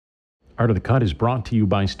Art of the Cut is brought to you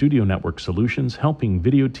by Studio Network Solutions, helping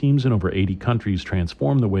video teams in over 80 countries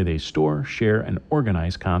transform the way they store, share, and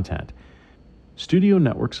organize content. Studio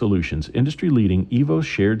Network Solutions' industry-leading EVO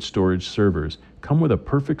shared storage servers come with a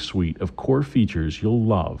perfect suite of core features you'll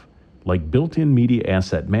love, like built-in media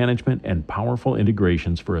asset management and powerful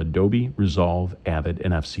integrations for Adobe, Resolve, Avid,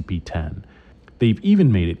 and FCP10. They've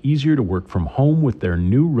even made it easier to work from home with their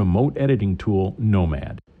new remote editing tool,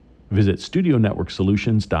 Nomad. Visit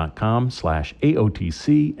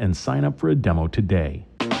studionetworksolutions.com/AOTC and sign up for a demo today.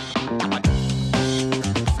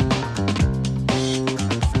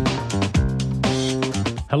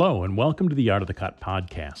 Hello, and welcome to the Art of the Cut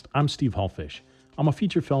podcast. I'm Steve Hullfish. I'm a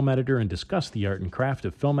feature film editor and discuss the art and craft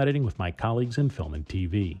of film editing with my colleagues in film and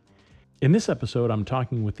TV. In this episode, I'm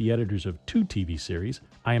talking with the editors of two TV series,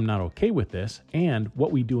 I Am Not Okay With This, and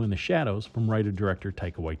What We Do in the Shadows from writer-director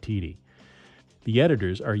Taika Waititi. The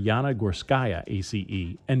editors are Yana Gorskaya,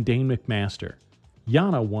 ACE, and Dane McMaster.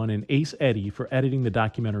 Yana won an Ace Eddie for editing the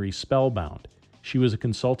documentary Spellbound. She was a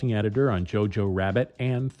consulting editor on Jojo Rabbit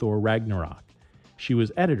and Thor Ragnarok. She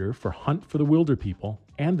was editor for Hunt for the Wilderpeople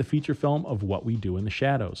and the feature film of What We Do in the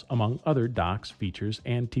Shadows, among other docs, features,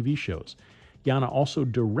 and TV shows. Yana also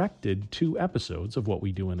directed 2 episodes of What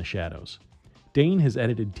We Do in the Shadows. Dane has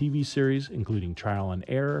edited TV series including Trial and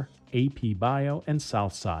Error, AP Bio, and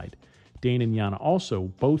Southside. Dane and Yana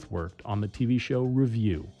also both worked on the TV show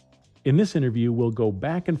Review. In this interview, we'll go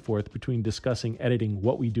back and forth between discussing editing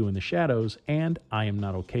What We Do in the Shadows and I Am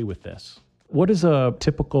Not Okay With This. What is a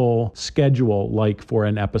typical schedule like for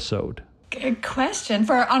an episode? Good question.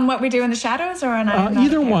 On What We Do in the Shadows or on I Am Not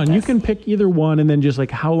Either Okay one. With This? You can pick either one, and then just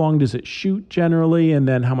like how long does it shoot generally, and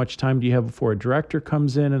then how much time do you have before a director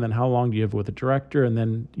comes in, and then how long do you have with a director, and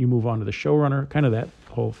then you move on to the showrunner, kind of that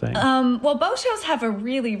whole thing. Well, both shows have a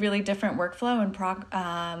really, really different workflow and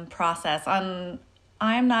process. On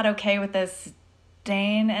I Am Not Okay With This,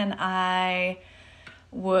 Dane and I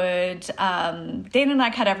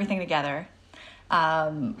cut everything together.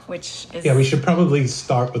 Which is... Yeah, we should probably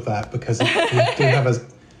start with that because we do have a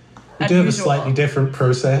slightly different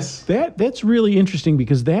process. That's really interesting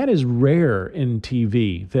because that is rare in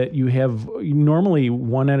TV, that you have normally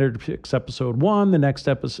one editor takes episode 1, the next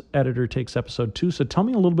editor takes episode 2. So tell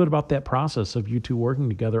me a little bit about that process of you two working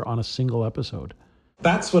together on a single episode.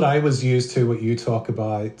 That's what I was used to, what you talk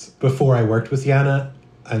about before I worked with Yana,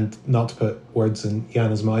 and not to put words in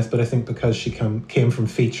Yana's mouth, but I think because she came from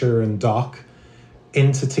feature and doc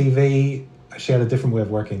into TV, she had a different way of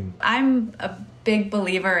working. I'm a big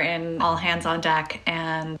believer in all hands on deck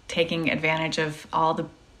and taking advantage of all the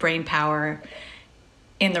brain power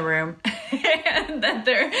in the room. and that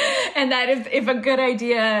if a good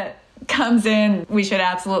idea comes in, we should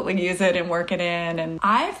absolutely use it and work it in. And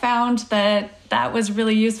I found that was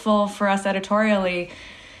really useful for us editorially,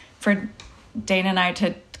 for Dane and I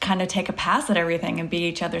to kind of take a pass at everything and be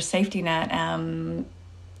each other's safety net.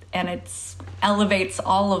 And it elevates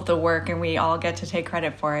all of the work, and we all get to take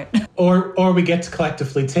credit for it. Or we get to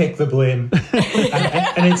collectively take the blame.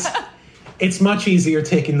 and it's much easier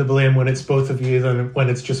taking the blame when it's both of you than when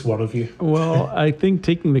it's just one of you. Well, I think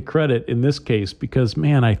taking the credit in this case, because,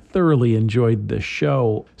 man, I thoroughly enjoyed the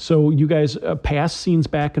show. So you guys passed scenes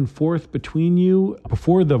back and forth between you.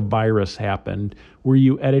 Before the virus happened, were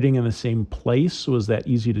you editing in the same place? Was that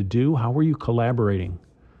easy to do? How were you collaborating?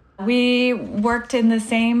 We worked in the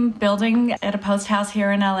same building at a post house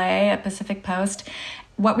here in LA at Pacific Post.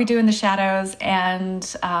 What We Do in the Shadows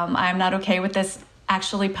and I'm Not Okay With This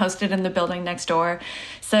actually posted in the building next door.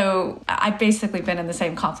 So I've basically been in the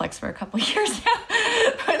same complex for a couple of years now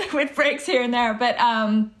with breaks here and there. But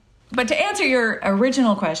to answer your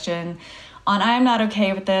original question, on I Am Not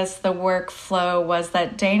Okay With This, the workflow was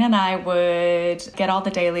that Dane and I would get all the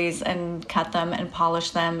dailies and cut them and polish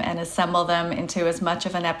them and assemble them into as much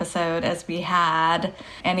of an episode as we had,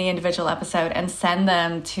 any individual episode, and send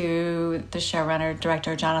them to the showrunner,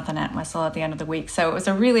 director Jonathan Entwistle at the end of the week. So it was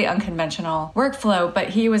a really unconventional workflow, but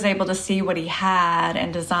he was able to see what he had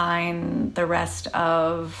and design the rest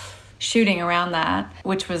of shooting around that,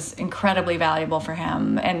 which was incredibly valuable for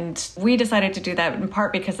him. And we decided to do that in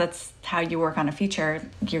part because that's how you work on a feature.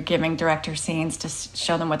 You're giving directors scenes to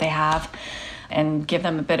show them what they have and give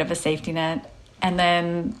them a bit of a safety net. And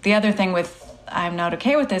then the other thing with I'm Not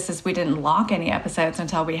Okay With This is we didn't lock any episodes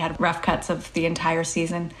until we had rough cuts of the entire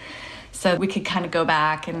season. So we could kind of go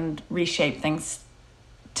back and reshape things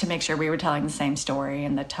to make sure we were telling the same story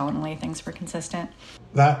and that tonally things were consistent.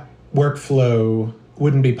 That workflow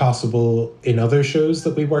wouldn't be possible in other shows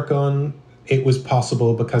that we work on. It was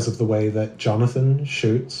possible because of the way that Jonathan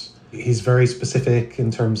shoots. He's very specific in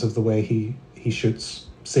terms of the way he shoots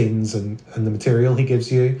scenes and the material he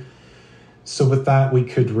gives you. So with that, we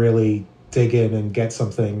could really dig in and get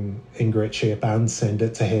something in great shape and send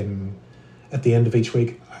it to him at the end of each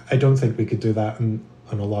week. I don't think we could do that on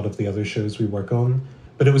a lot of the other shows we work on.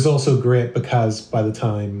 But it was also great because by the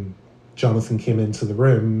time Jonathan came into the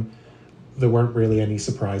room, there weren't really any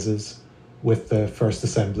surprises with the first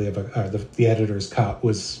assembly of the editor's cut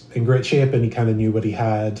was in great shape, and he kind of knew what he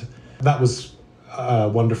had. That was a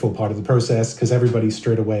wonderful part of the process because everybody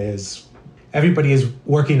is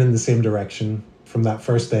working in the same direction. From that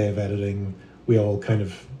first day of editing, we all kind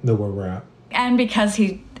of know where we're at. And because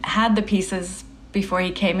he had the pieces before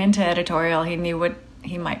he came into editorial, he knew what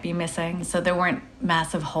he might be missing. So there weren't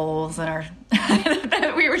massive holes in our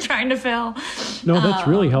that we were trying to fill. No, that's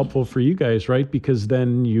really helpful for you guys, right? Because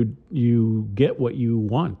then you get what you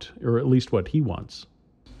want, or at least what he wants.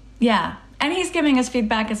 Yeah. And he's giving us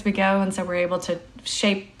feedback as we go, and so we're able to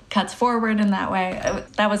shape cuts forward in that way.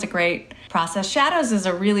 That was a great process. Shadows is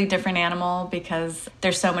a really different animal because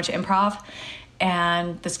there's so much improv,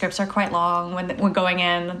 and the scripts are quite long. When we're going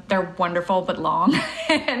in, they're wonderful but long.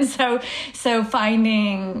 And so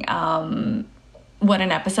finding what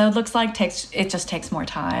an episode looks like just takes more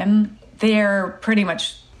time. They're pretty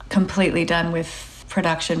much completely done with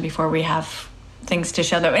production before we have things to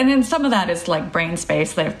show them. And then some of that is like brain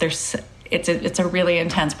space. It's a really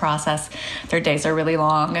intense process. Their days are really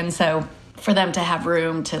long. And so for them to have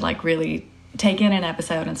room to like really take in an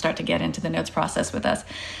episode and start to get into the notes process with us,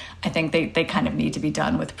 I think they kind of need to be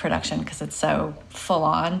done with production because it's so full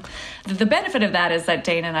on. The benefit of that is that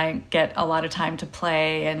Dane and I get a lot of time to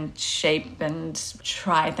play and shape and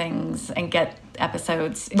try things and get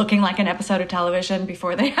episodes looking like an episode of television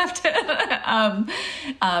before they have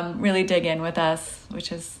to really dig in with us,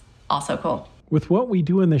 which is also cool. With what we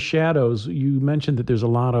do in the shadows, you mentioned that there's a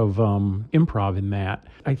lot of improv in that.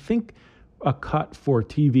 I think a cut for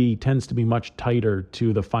TV tends to be much tighter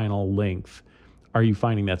to the final length. Are you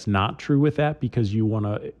finding that's not true with that because you want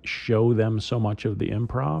to show them so much of the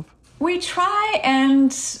improv? We try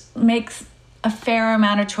and make a fair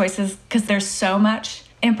amount of choices because there's so much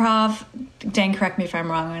improv. Dane, correct me if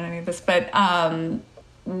I'm wrong on any of this, but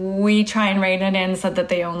we try and rein it in so that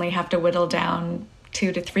they only have to whittle down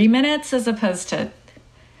 2 to 3 minutes as opposed to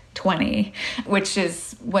 20, which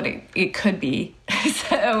is what it could be.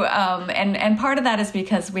 So, and part of that is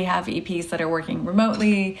because we have EPs that are working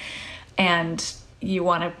remotely, and you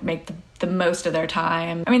want to make the most of their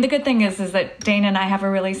time. I mean, the good thing is that Dane and I have a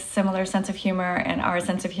really similar sense of humor, and our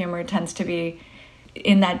sense of humor tends to be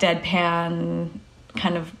in that deadpan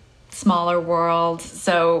kind of smaller world.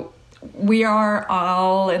 So we are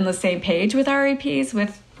all in the same page with our EPs,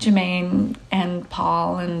 with Jermaine and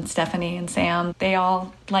Paul and Stephanie and Sam. They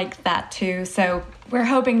all like that too. So we're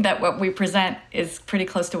hoping that what we present is pretty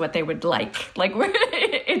close to what they would like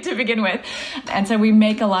to begin with. And so we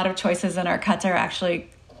make a lot of choices, and our cuts are actually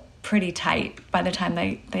pretty tight by the time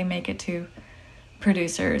they make it to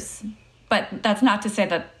producers. But that's not to say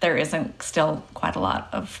that there isn't still quite a lot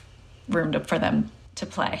of room for them to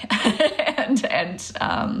play and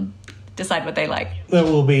decide what they like. There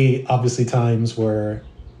will be obviously times where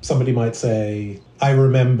somebody might say, I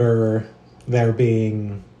remember there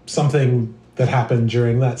being something that happened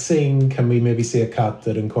during that scene. Can we maybe see a cut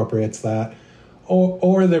that incorporates that?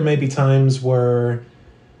 Or there may be times where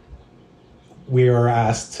we are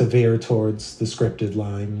asked to veer towards the scripted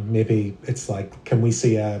line. Maybe it's like, can we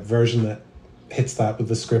see a version that hits that with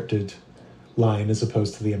the scripted line as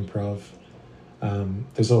opposed to the improv?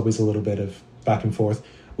 There's always a little bit of back and forth.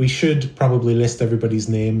 We should probably list everybody's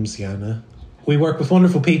names, Yana. We work with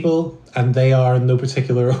wonderful people, and they are in no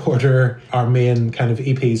particular order. Our main kind of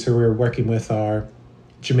EPs who we're working with are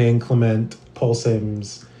Jermaine Clement, Paul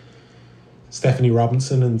Sims, Stephanie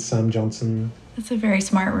Robinson, and Sam Johnson. It's a very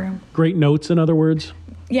smart room. Great notes, in other words?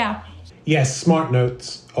 Yeah. Yes, smart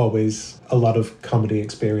notes, always. A lot of comedy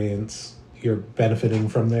experience. You're benefiting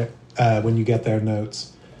from there when you get their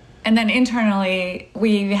notes. And then internally,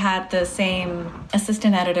 we had the same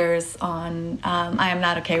assistant editors on I Am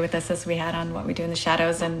Not Okay With This as we had on What We Do in the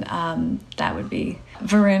Shadows, and that would be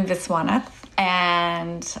Varun Viswanath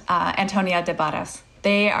and Antonia de Barros.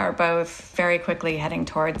 They are both very quickly heading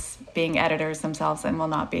towards being editors themselves and will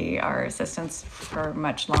not be our assistants for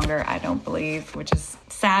much longer, I don't believe, which is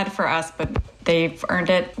sad for us, but they've earned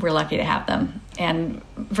it. We're lucky to have them. And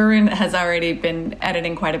Varun has already been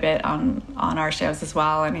editing quite a bit on our shows as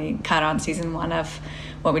well, and he cut on season 1 of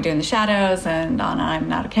What We Do in the Shadows and on I'm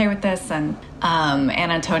Not Okay With This, and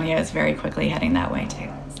Antonia is very quickly heading that way too.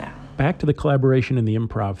 So back to the collaboration and the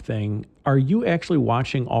improv thing. Are you actually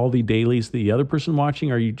watching all the dailies the other person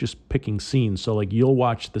watching, or are you just picking scenes? So like you'll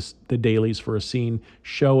watch the dailies for a scene,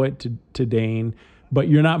 show it to Dane, but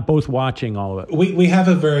you're not both watching all of it. We have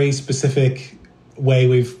a very specific way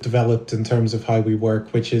we've developed in terms of how we work,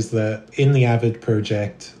 which is that in the Avid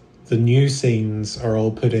project, the new scenes are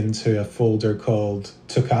all put into a folder called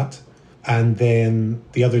To Cut. And then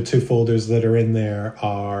the other two folders that are in there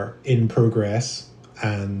are In Progress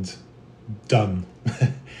and Done.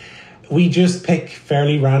 We just pick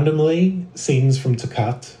fairly randomly scenes from To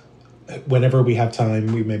Cut. Whenever we have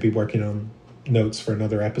time, we may be working on notes for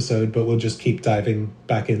another episode, but we'll just keep diving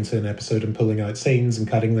back into an episode and pulling out scenes and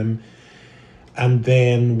cutting them. And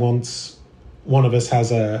then once one of us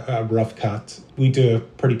has a rough cut, we do a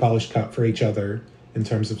pretty polished cut for each other in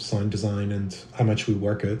terms of sound design and how much we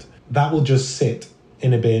work it. That will just sit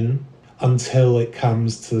in a bin until it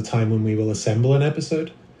comes to the time when we will assemble an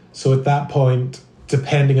episode. So at that point,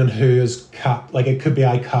 depending on who has cut, like it could be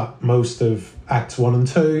I cut most of Acts 1 and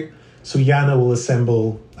 2, so Yana will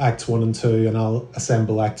assemble Acts 1 and 2 and I'll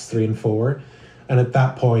assemble Acts 3 and 4. And at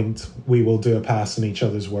that point, we will do a pass on each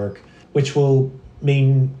other's work, which will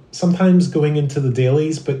mean sometimes going into the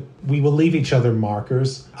dailies, but we will leave each other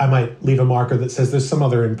markers. I might leave a marker that says there's some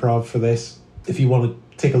other improv for this. If you want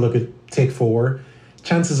to take a look at take 4,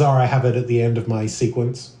 chances are I have it at the end of my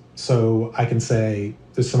sequence. So I can say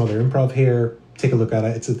there's some other improv here, take a look at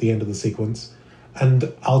it, it's at the end of the sequence.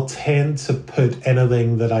 And I'll tend to put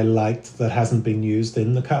anything that I liked that hasn't been used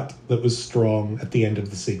in the cut that was strong at the end of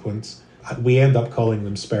the sequence. We end up calling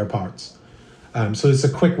them spare parts. So it's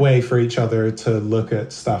a quick way for each other to look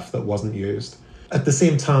at stuff that wasn't used. At the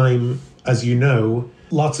same time, as you know,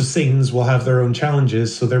 lots of scenes will have their own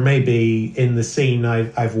challenges. So there may be in the scene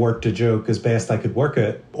I've worked a joke as best I could work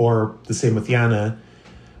it, or the same with Yana,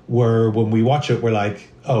 where when we watch it, we're like,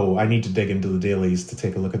 oh, I need to dig into the dailies to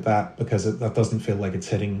take a look at that because that doesn't feel like it's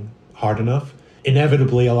hitting hard enough.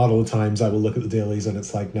 Inevitably, a lot of the times I will look at the dailies and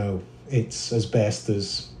it's like, no, it's as best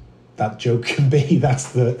as that joke can be. That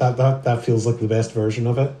feels like the best version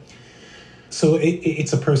of it. So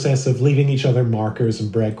it's a process of leaving each other markers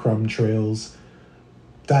and breadcrumb trails,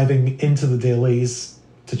 diving into the dailies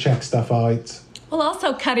to check stuff out. We'll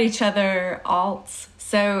also cut each other alts.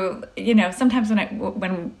 So, sometimes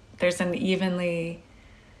when there's an evenly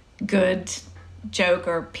good joke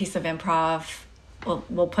or piece of improv,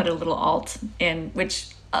 we'll put a little alt in, which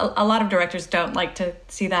a lot of directors don't like to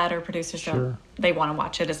see that, or producers don't. They want to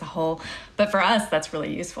watch it as a whole. But for us, that's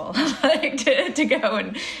really useful, like to go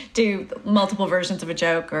and do multiple versions of a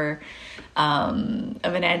joke or of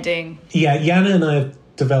an ending. Yeah, Yana and I have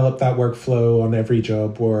developed that workflow on every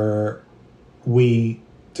job where we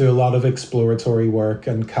do a lot of exploratory work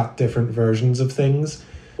and cut different versions of things.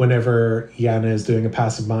 Whenever Yana is doing a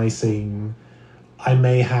pass of my scene, I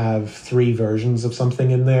may have 3 versions of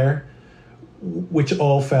something in there, which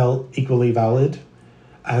all felt equally valid.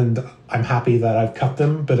 And I'm happy that I've cut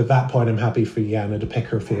them. But at that point, I'm happy for Yana to pick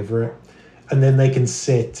her favorite. And then they can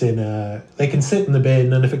sit in the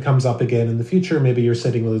bin. And if it comes up again in the future, maybe you're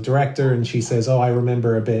sitting with a director and she says, oh, I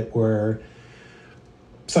remember a bit where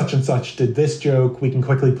such and such did this joke. We can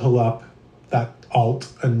quickly pull up that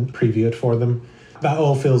alt and preview it for them. That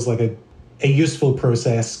all feels like a useful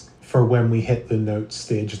process for when we hit the note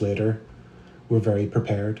stage later. We're very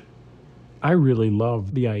prepared. I really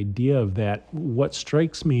love the idea of that. What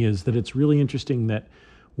strikes me is that it's really interesting that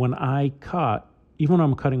when I cut, even when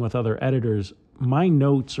I'm cutting with other editors, my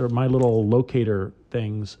notes or my little locator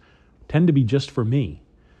things tend to be just for me.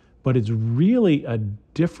 But it's really a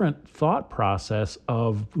different thought process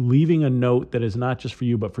of leaving a note that is not just for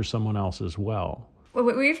you, but for someone else as well. Well,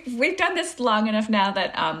 we've done this long enough now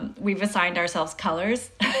that we've assigned ourselves colors.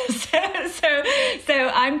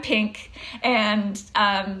 so I'm pink, and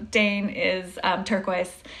Dane is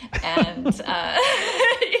turquoise, and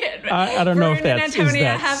I don't know if that's is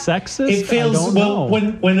that sexist. It feels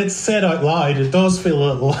when it's said out loud, it does feel a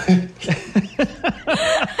little.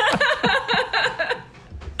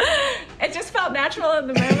 It just felt natural in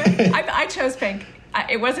the moment. I chose pink.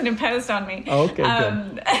 It wasn't imposed on me. Okay,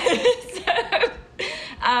 good.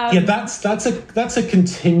 That's a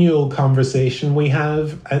continual conversation we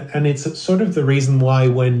have, and it's sort of the reason why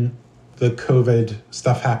when the COVID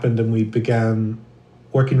stuff happened and we began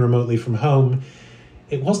working remotely from home,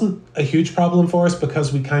 it wasn't a huge problem for us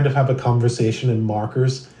because we kind of have a conversation in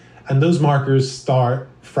markers, and those markers start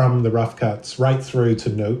from the rough cuts right through to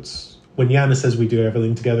notes. When Yana says we do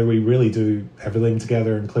everything together, we really do everything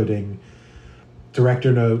together, including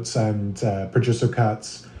director notes and producer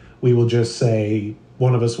cuts. We will just say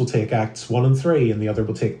one of us will take acts 1 and 3 and the other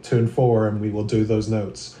will take 2 and 4, and we will do those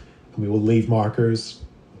notes. And we will leave markers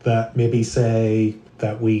that maybe say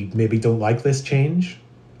that we maybe don't like this change,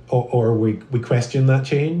 or we question that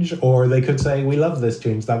change, or they could say, we love this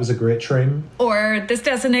change, that was a great trim. Or this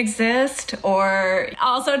doesn't exist, or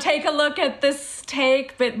also take a look at this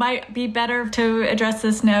take, but might be better to address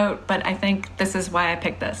this note, but I think this is why I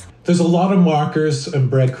picked this. There's a lot of markers and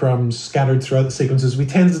breadcrumbs scattered throughout the sequences. We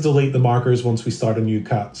tend to delete the markers once we start a new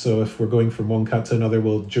cut. So if we're going from one cut to another,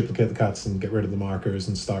 we'll duplicate the cuts and get rid of the markers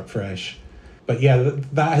and start fresh. But yeah,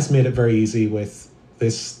 that has made it very easy with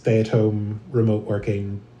this stay-at-home remote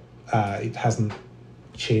working. It hasn't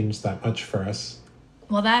changed that much for us.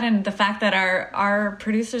 Well, that and the fact that our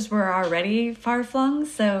producers were already far-flung,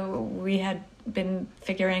 so we had been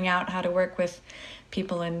figuring out how to work with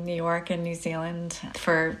people in New York and New Zealand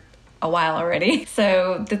for a while already.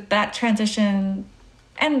 So that transition,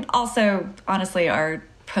 and also, honestly, our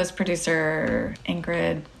post-producer,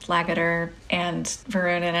 Ingrid Lagater, and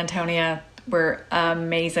Varun and Antonia were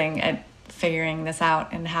amazing at figuring this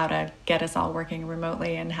out and how to get us all working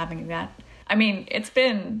remotely and having that. I mean, it's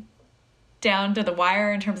been down to the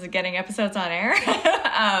wire in terms of getting episodes on air,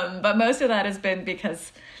 but most of that has been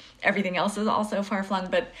because everything else is also far-flung.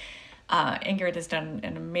 But Ingrid has done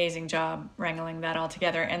an amazing job wrangling that all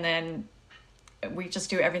together. And then we just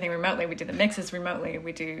do everything remotely. We do the mixes remotely.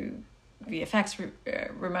 We do VFX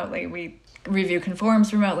remotely. We review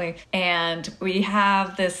conforms remotely. And we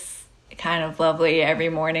have this kind of lovely every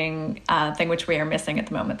morning thing, which we are missing at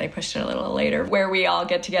the moment. They pushed it a little later, where we all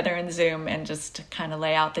get together in Zoom and just kind of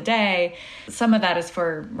lay out the day. Some of that is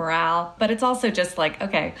for morale, but it's also just like,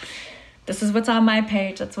 okay, this is what's on my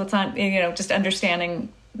page. That's what's on, just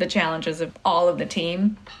understanding the challenges of all of the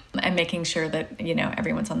team and making sure that,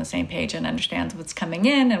 everyone's on the same page and understands what's coming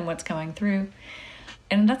in and what's going through.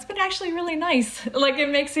 And that's been actually really nice. Like, it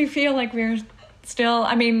makes me feel like we're still,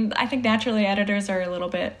 I think naturally editors are a little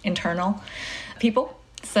bit internal people.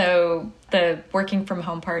 So the working from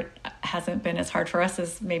home part hasn't been as hard for us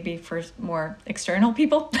as maybe for more external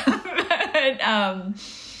people.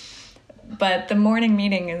 But the morning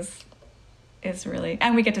meeting is really,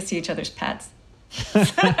 and we get to see each other's pets.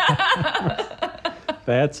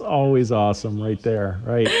 That's always awesome right there,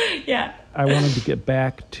 right? Yeah. I wanted to get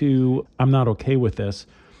back to, I'm not okay with this.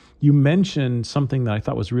 You mentioned something that I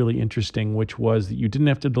thought was really interesting, which was that you didn't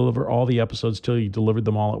have to deliver all the episodes till you delivered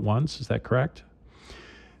them all at once. Is that correct?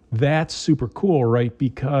 That's super cool, right?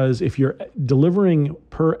 Because if you're delivering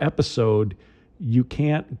per episode, you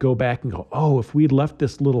can't go back and go, oh, if we'd left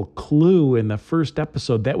this little clue in the first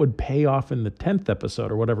episode, that would pay off in the 10th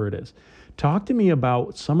episode or whatever it is. Talk to me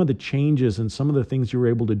about some of the changes and some of the things you were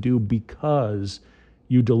able to do because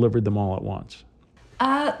you delivered them all at once.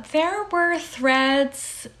 There were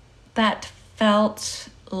threads that felt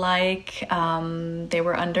like they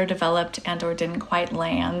were underdeveloped and or didn't quite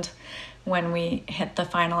land when we hit the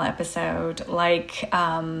final episode. Like,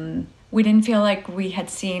 we didn't feel like we had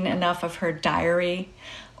seen enough of her diary,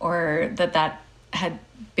 or that had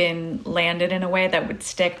been landed in a way that would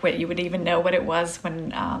stick, what you would even know what it was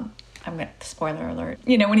when, spoiler alert,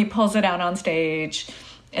 when he pulls it out on stage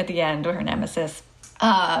at the end, or her nemesis.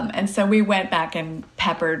 And so we went back and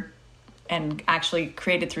peppered and actually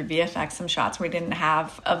created through VFX some shots we didn't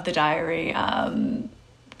have of the diary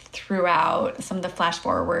throughout. Some of the flash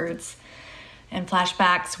forwards and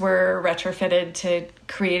flashbacks were retrofitted to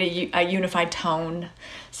create a unified tone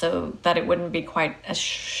so that it wouldn't be quite as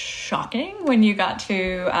shocking when you got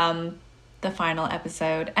to the final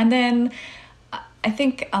episode. And then I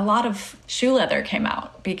think a lot of shoe leather came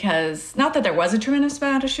out, because not that there was a tremendous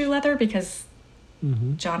amount of shoe leather, because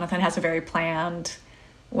Jonathan has a very planned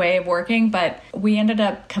way of working, but we ended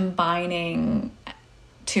up combining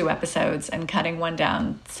 2 episodes and cutting one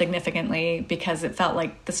down significantly because it felt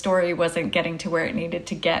like the story wasn't getting to where it needed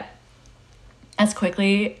to get as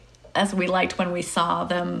quickly as we liked when we saw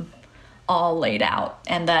them all laid out,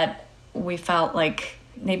 and that we felt like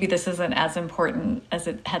maybe this isn't as important as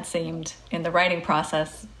it had seemed in the writing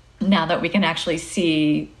process, now that we can actually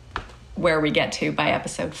see where we get to by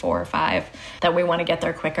episode 4 or 5, that we want to get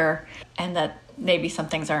there quicker, and that maybe some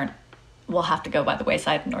things will have to go by the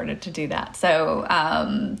wayside in order to do that. So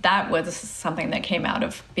that was something that came out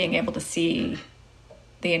of being able to see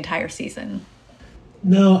the entire season.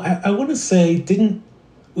 No, I want to say,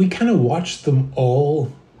 we kind of watched them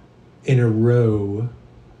all in a row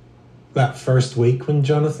that first week when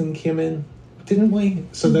Jonathan came in, didn't we?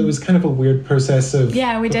 So that was kind of a weird process of...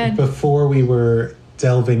 Yeah, we did. Before we were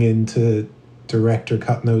delving into director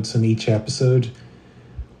cut notes on each episode,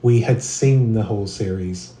 we had seen the whole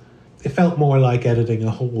series. It felt more like editing a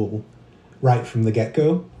whole right from the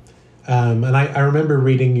get-go. And I remember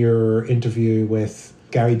reading your interview with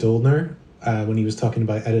Gary Doldner when he was talking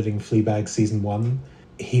about editing Fleabag season 1.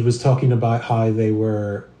 He was talking about how they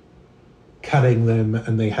were cutting them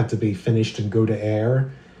and they had to be finished and go to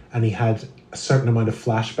air. And he had a certain amount of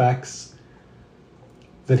flashbacks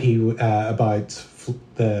that about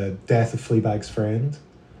the death of Fleabag's friend.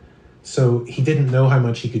 So he didn't know how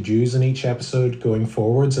much he could use in each episode going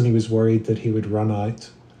forwards, and he was worried that he would run out.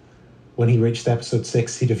 When he reached episode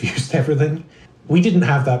 6, he'd have used everything. We didn't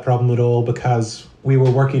have that problem at all because we were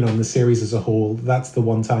working on the series as a whole. That's the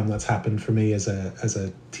one time that's happened for me as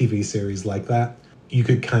a TV series like that. You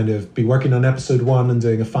could kind of be working on episode 1 and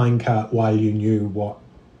doing a fine cut while you knew what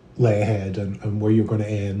lay ahead and where you're going to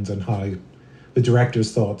end and how the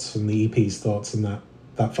director's thoughts and the EP's thoughts in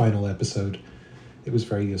that final episode. It was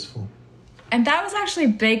very useful. And that was actually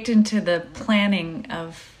baked into the planning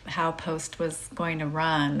of how Post was going to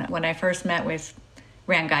run. When I first met with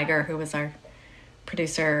Rand Geiger, who was our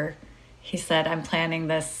producer, he said, I'm planning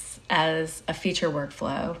this as a feature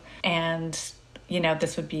workflow. And,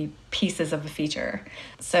 this would be pieces of a feature.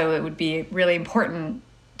 So it would be really important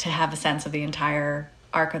to have a sense of the entire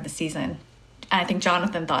arc of the season. And I think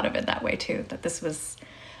Jonathan thought of it that way too, that this was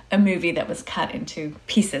a movie that was cut into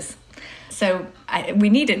pieces. So we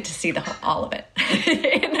needed to see all of it,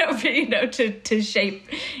 to shape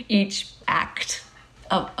each act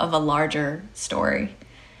of a larger story.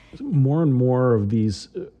 More and more of these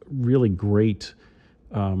really great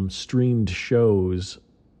streamed shows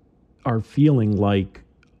are feeling like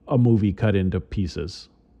a movie cut into pieces.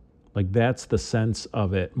 Like that's the sense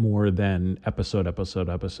of it more than episode.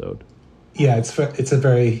 Yeah, it's a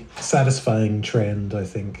very satisfying trend, I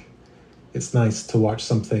think. It's nice to watch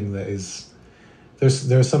something that is...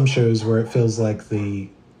 There are some shows where it feels like the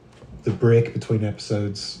break between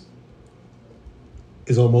episodes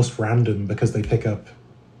is almost random because they pick up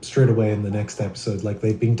straight away in the next episode, like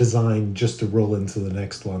they've been designed just to roll into the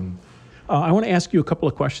next one. I want to ask you a couple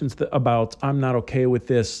of questions about I'm Not Okay With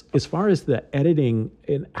This. As far as the editing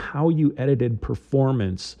and how you edited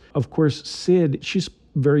performance, of course, Sid, she's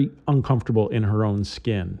very uncomfortable in her own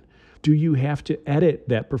skin. Do you have to edit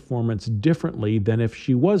that performance differently than if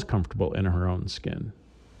she was comfortable in her own skin?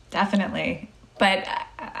 Definitely. But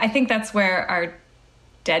I think that's where our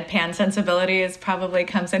deadpan sensibility probably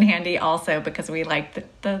comes in handy also, because we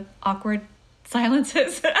like the awkward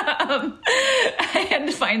silences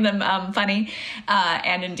and find them funny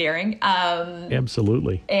and endearing.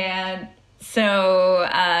 Absolutely. And so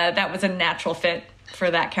that was a natural fit for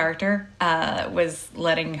that character, was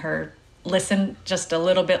letting her listen just a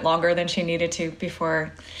little bit longer than she needed to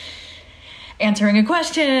before answering a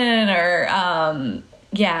question or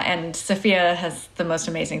and Sophia has the most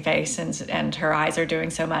amazing face and her eyes are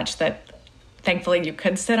doing so much that thankfully you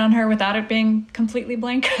could sit on her without it being completely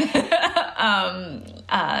blank.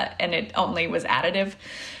 And it only was additive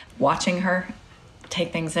watching her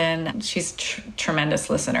take things in. She's tremendous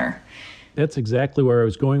listener. That's exactly where I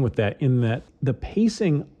was going with that, in that the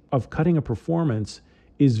pacing of cutting a performance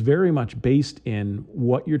is very much based in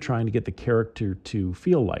what you're trying to get the character to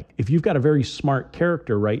feel like. If you've got a very smart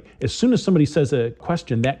character, right, as soon as somebody says a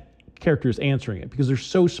question, that character is answering it because they're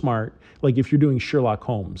so smart. Like if you're doing Sherlock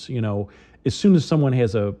Holmes, as soon as someone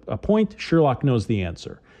has a point, Sherlock knows the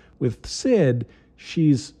answer. With Sid,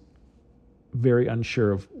 she's very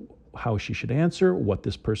unsure of how she should answer, what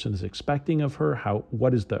this person is expecting of her,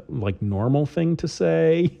 what is the normal thing to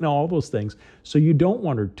say, all those things. So you don't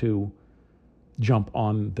want her to jump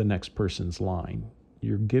on the next person's line.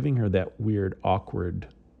 You're giving her that weird, awkward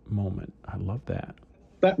moment. I love that.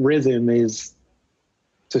 That rhythm is,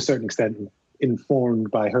 to a certain extent, informed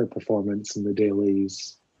by her performance in the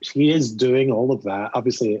dailies. She is doing all of that.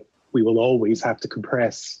 Obviously, we will always have to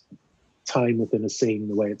compress time within a scene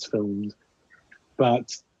the way it's filmed.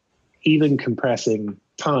 But even compressing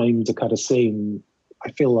time to cut a scene,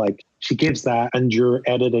 I feel like she gives that, and your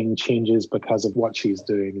editing changes because of what she's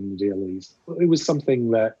doing in the dailies. It was something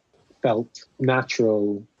that felt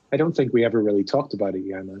natural. I don't think we ever really talked about it,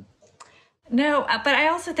 Yana. No, but I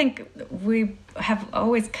also think we have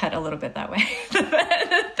always cut a little bit that way.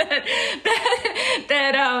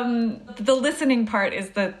 that the listening part is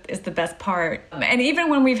the best part. And even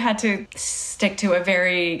when we've had to stick to a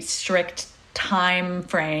very strict time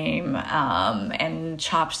frame and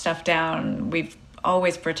chop stuff down, we've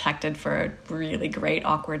always protected for a really great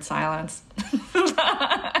awkward silence.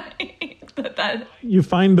 You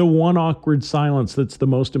find the one awkward silence that's the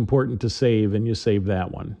most important to save, and you save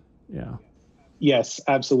that one. Yeah. Yes,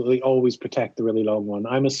 absolutely. Always protect the really long one.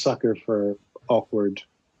 I'm a sucker for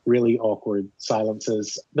really awkward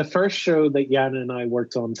silences. The first show that Yana and I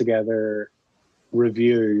worked on together,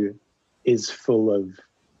 Review, is full of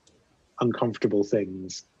uncomfortable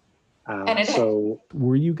things.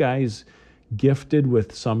 Were you guys gifted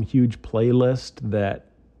with some huge playlist that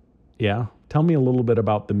Yeah? Tell me a little bit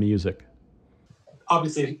about the music.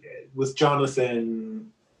 Obviously, with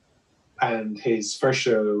Jonathan and his first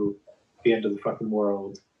show, The End of the Fucking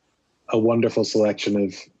World, a wonderful selection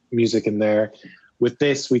of music in there. With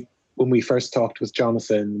this, when we first talked with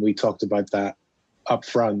Jonathan, we talked about that up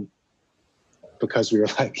front because we were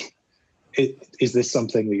like, is this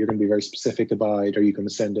something that you're going to be very specific about? Are you going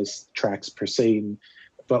to send us tracks per scene?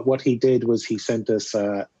 But what he did was he sent us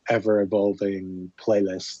a ever-evolving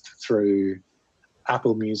playlist through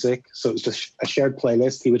Apple Music. So it was just a shared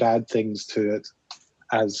playlist. He would add things to it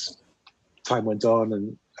as time went on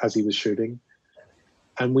and as he was shooting.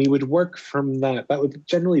 And we would work from that. That would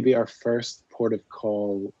generally be our first port of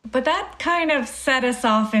call. But that kind of set us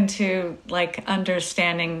off into like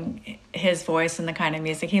understanding his voice and the kind of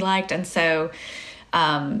music he liked. And so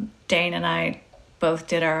Dane and I both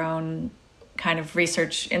did our own kind of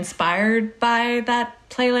research inspired by that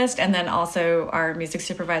playlist. And then also our music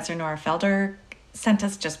supervisor, Nora Felder, sent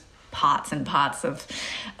us just pots and pots of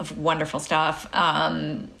wonderful stuff.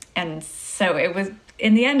 And so it was,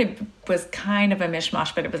 in the end, it was kind of a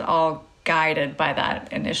mishmash, but it was all guided by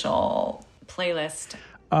that initial playlist.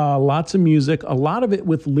 Lots of music, a lot of it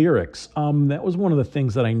with lyrics. That was one of the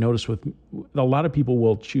things that I noticed with a lot of people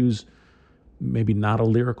will choose maybe not a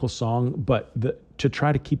lyrical song, but to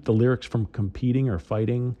try to keep the lyrics from competing or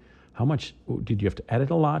fighting. How much did you have to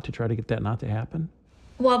edit a lot to try to get that not to happen?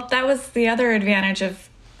 Well, that was the other advantage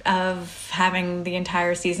of having the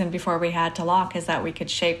entire season before we had to lock, is that we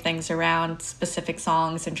could shape things around specific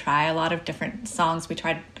songs and try a lot of different songs. We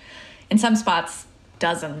tried, in some spots,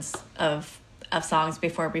 dozens of songs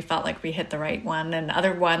before we felt like we hit the right one. And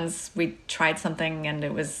other ones, we tried something and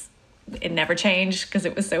it never changed because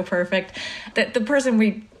it was so perfect. The person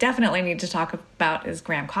we definitely need to talk about is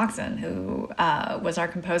Graham Coxon, who was our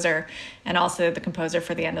composer and also the composer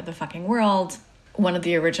for The End of the Fucking World, one of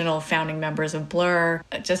the original founding members of Blur,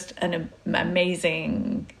 just an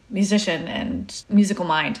amazing musician and musical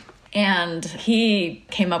mind. And he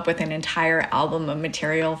came up with an entire album of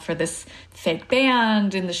material for this fake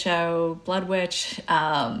band in the show, Blood Witch,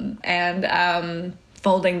 and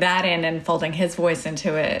folding that in and folding his voice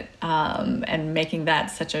into it, and making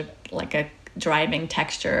that such a driving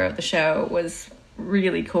texture of the show was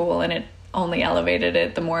really cool, and it only elevated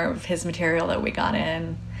it the more of his material that we got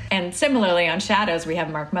in. And similarly on Shadows, we have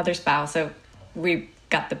Mark Mothersbaugh, so we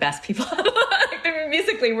got the best people.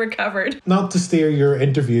 Musically, we're covered. Not to steer your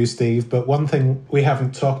interview, Steve, but one thing we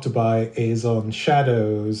haven't talked about is on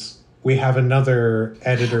Shadows, we have another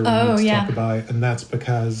editor we need to talk about, and that's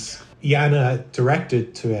because Yana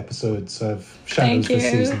directed 2 episodes of Shadows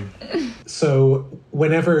this season. So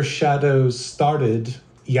whenever Shadows started,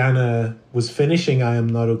 Yana was finishing I Am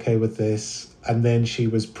Not Okay With This, and then she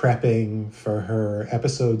was prepping for her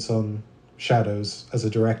episodes on Shadows as a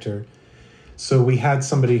director. So we had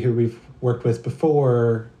somebody who we've worked with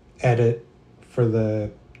before edit for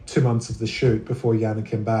the 2 months of the shoot before Yana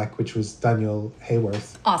came back, which was Daniel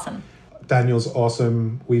Hayworth. Awesome. Daniel's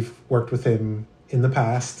awesome. We've worked with him in the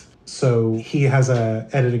past. So he has a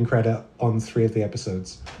editing credit on 3 of the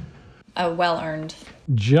episodes. Well-earned.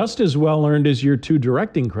 Just as well-earned as your 2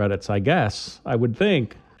 directing credits, I guess, I would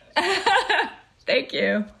think. Thank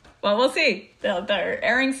you. Well, we'll see. They're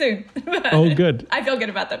airing soon. Oh, good. I feel good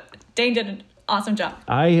about them. Dane did an awesome job.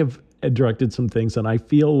 I have directed some things, and I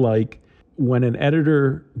feel like when an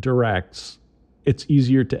editor directs, it's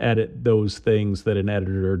easier to edit those things that an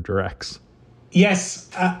editor directs. Yes,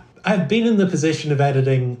 I've been in the position of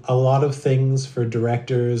editing a lot of things for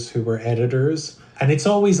directors who were editors, and it's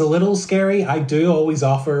always a little scary. I do always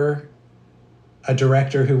offer a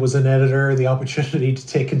director who was an editor the opportunity to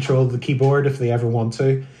take control of the keyboard if they ever want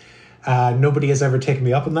to. Nobody has ever taken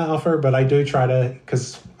me up on that offer, but I do try to,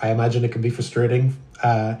 because I imagine it can be frustrating.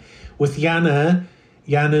 With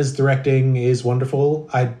Yana's directing is wonderful.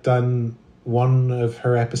 I'd done one of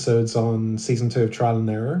her episodes on season 2 of Trial and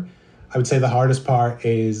Error. I would say the hardest part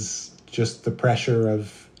is just the pressure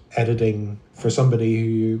of editing for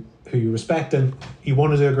somebody who you respect and you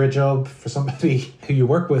want to do a great job, for somebody who you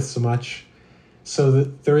work with so much. So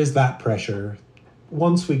that there is that pressure.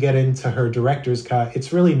 Once we get into her director's cut,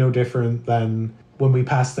 it's really no different than when we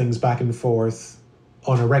pass things back and forth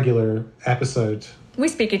on a regular episode. We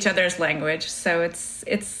speak each other's language, so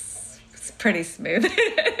it's pretty smooth.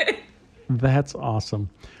 That's awesome.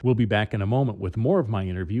 We'll be back in a moment with more of my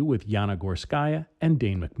interview with Yana Gorskaya and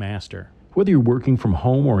Dane McMaster. Whether you're working from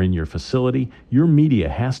home or in your facility, your media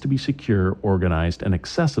has to be secure, organized, and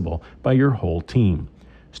accessible by your whole team.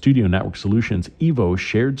 Studio Network Solutions Evo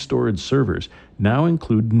shared storage servers now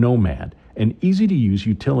include Nomad, an easy-to-use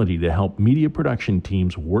utility to help media production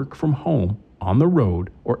teams work from home on the road,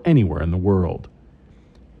 or anywhere in the world.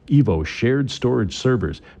 Evo shared storage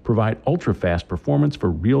servers provide ultra-fast performance for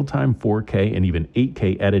real-time 4K and even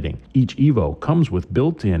 8K editing. Each Evo comes with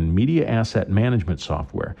built-in media asset management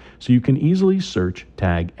software, so you can easily search,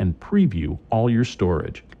 tag, and preview all your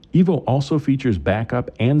storage. Evo also features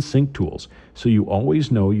backup and sync tools, so you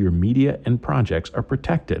always know your media and projects are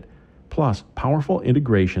protected. Plus, powerful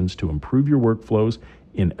integrations to improve your workflows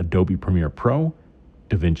in Adobe Premiere Pro,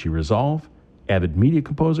 DaVinci Resolve, Avid Media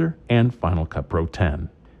Composer, and Final Cut Pro 10.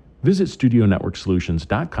 Visit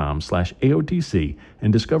StudioNetworkSolutions.com/AOTC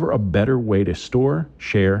and discover a better way to store,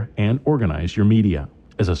 share, and organize your media.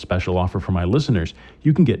 As a special offer for my listeners,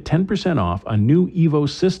 you can get 10% off a new Evo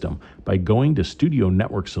system by going to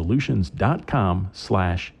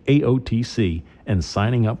StudioNetworkSolutions.com/AOTC and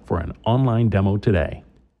signing up for an online demo today.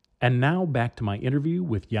 And now back to my interview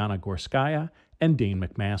with Yana Gorskaya and Dane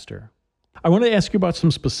McMaster. I want to ask you about some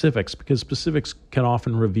specifics, because specifics can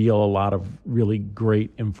often reveal a lot of really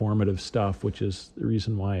great informative stuff, which is the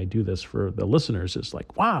reason why I do this for the listeners. It's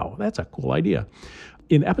like, wow, that's a cool idea.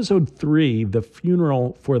 In episode 3, the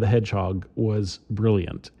funeral for the hedgehog was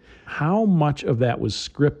brilliant. How much of that was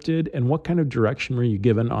scripted, and what kind of direction were you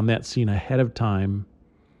given on that scene ahead of time?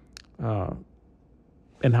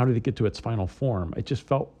 And how did it get to its final form? It just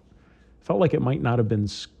felt like it might not have been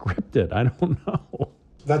scripted. I don't know.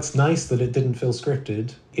 That's nice that it didn't feel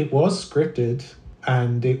scripted. It was scripted,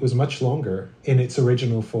 and it was much longer in its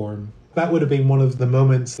original form. That would have been one of the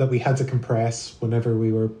moments that we had to compress whenever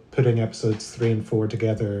we were putting episodes 3 and 4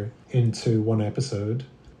 together into one episode.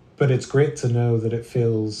 But it's great to know that it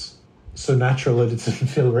feels so natural that it doesn't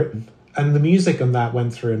feel written. And the music on that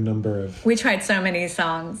went through a number of... We tried so many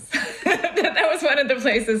songs. That was one of the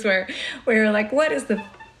places where we were like, what is the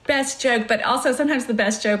best joke? But also sometimes the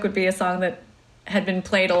best joke would be a song that had been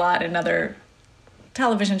played a lot in other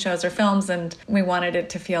television shows or films, and we wanted it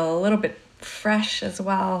to feel a little bit fresh as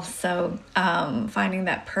well. So finding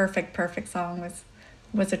that perfect song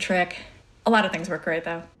was a trick. A lot of things work great,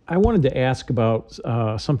 though. I wanted to ask about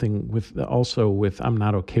something with I'm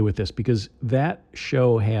Not Okay With This, because that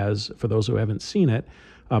show has, for those who haven't seen it,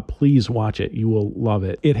 please watch it. You will love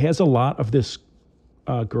it. It has a lot of this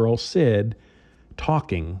girl, Sid,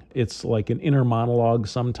 talking. It's like an inner monologue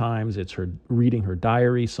sometimes. It's her reading her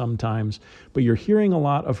diary sometimes. But you're hearing a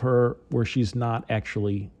lot of her where she's not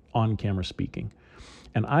actually on camera speaking.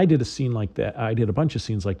 And I did a scene like that. I did a bunch of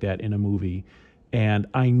scenes like that in a movie. And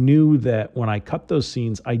I knew that when I cut those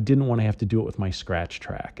scenes, I didn't want to have to do it with my scratch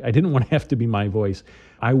track. I didn't want to have to be my voice.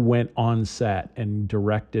 I went on set and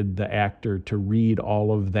directed the actor to read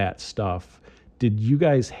all of that stuff. Did you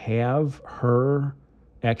guys have her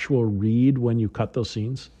actual read when you cut those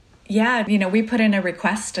scenes? Yeah, we put in a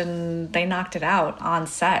request and they knocked it out on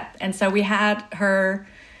set. And so we had her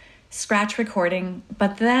scratch recording,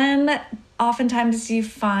 but then oftentimes you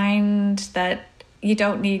find that you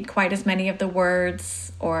don't need quite as many of the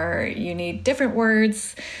words, or you need different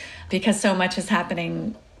words because so much is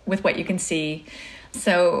happening with what you can see.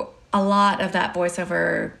 So a lot of that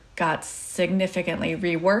voiceover got significantly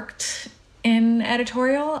reworked in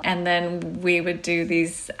editorial, and then we would do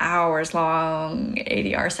these hours-long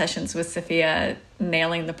ADR sessions with Sophia,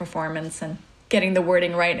 nailing the performance and getting the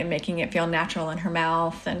wording right and making it feel natural in her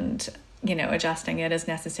mouth, and adjusting it as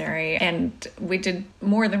necessary. And we did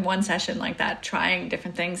more than one session like that, trying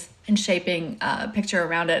different things and shaping a picture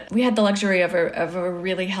around it. We had the luxury of a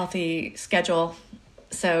really healthy schedule,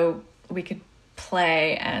 so we could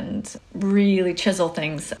play and really chisel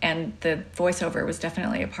things, and the voiceover was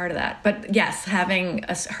definitely a part of that. But yes, having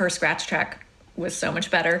her scratch track was so much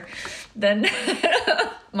better than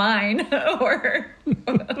mine.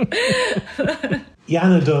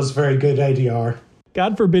 Yana does very good ADR.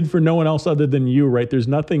 God forbid for no one else other than you, right? There's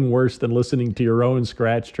nothing worse than listening to your own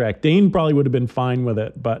scratch track. Dane probably would have been fine with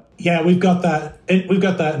it, but... Yeah, we've got that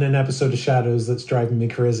in an episode of Shadows that's driving me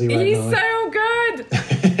crazy right He's now. He's so good!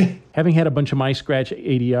 Having had a bunch of my scratch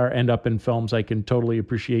ADR end up in films, I can totally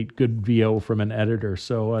appreciate good VO from an editor.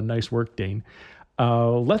 So nice work, Dane.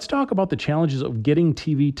 Let's talk about the challenges of getting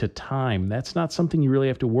TV to time. That's not something you really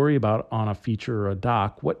have to worry about on a feature or a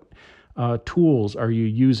doc. What tools are you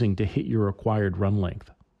using to hit your required run length?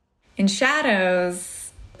 In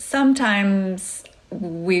Shadows, sometimes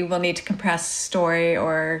we will need to compress story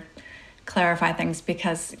or clarify things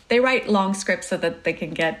because they write long scripts so that they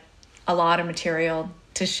can get a lot of material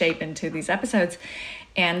to shape into these episodes.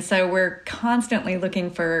 And so we're constantly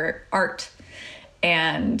looking for art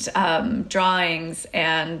and drawings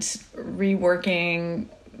and reworking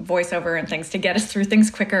voiceover and things to get us through things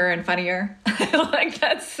quicker and funnier. Like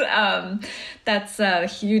that's a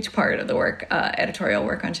huge part of the work, editorial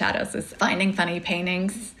work on Shadows, is finding funny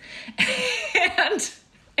paintings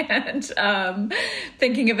and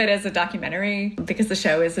thinking of it as a documentary, because the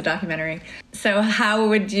show is a documentary. So how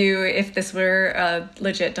would you, if this were a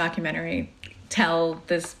legit documentary, tell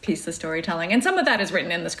this piece of storytelling? And some of that is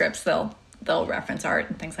written in the scripts. They'll reference art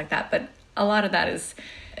and things like that, but a lot of that is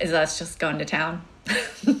us just going to town,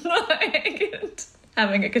 like,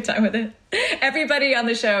 having a good time with it. Everybody on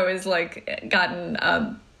the show is like gotten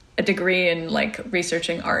a degree in like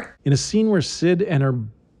researching art. In a scene where Sid and her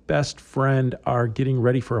best friend are getting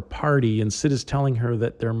ready for a party, and Sid is telling her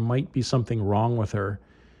that there might be something wrong with her,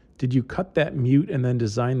 did you cut that mute and then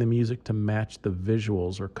design the music to match the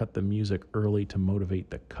visuals, or cut the music early to motivate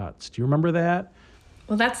the cuts? Do you remember that?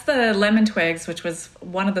 Well, that's the Lemon Twigs, which was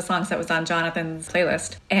one of the songs that was on Jonathan's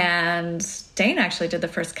playlist. And Dane actually did the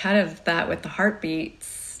first cut of that with the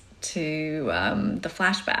heartbeats to the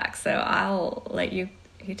flashback. So I'll let you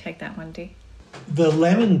take that one, Dee. The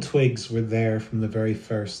Lemon Twigs were there from the very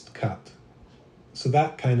first cut. So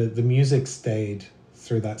that kind of, the music stayed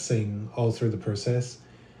through that scene, all through the process.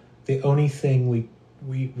 The only thing we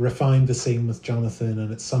refined the scene with Jonathan,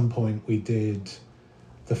 and at some point we did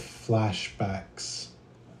the flashbacks,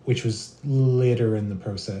 which was later in the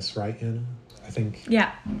process, right, Yana? I think.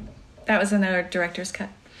 Yeah, that was in the director's cut.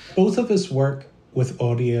 Both of us work with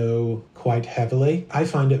audio quite heavily. I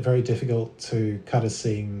find it very difficult to cut a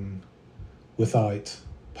scene without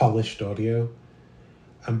polished audio.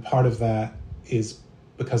 And part of that is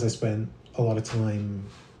because I spent a lot of time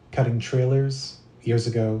cutting trailers years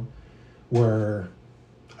ago, where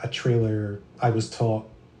a trailer, I was taught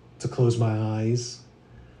to close my eyes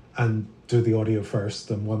and do the audio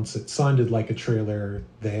first, and once it sounded like a trailer,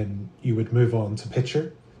 then you would move on to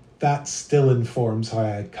picture. That still informs how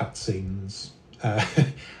I cut scenes.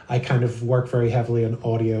 I kind of work very heavily on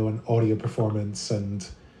audio and audio performance, and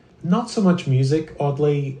not so much music,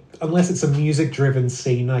 oddly. Unless it's a music-driven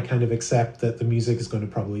scene, I kind of accept that the music is going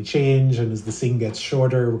to probably change, and as the scene gets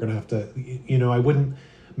shorter, we're going to have to, I wouldn't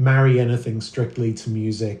marry anything strictly to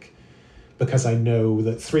music, because I know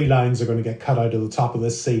that 3 lines are going to get cut out of the top of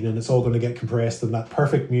this scene and it's all going to get compressed, and that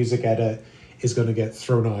perfect music edit is going to get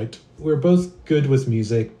thrown out. We're both good with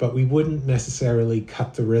music, but we wouldn't necessarily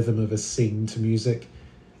cut the rhythm of a scene to music,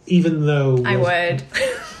 even though... I would.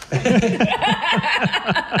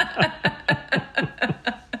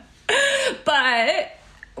 But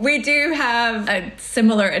we do have a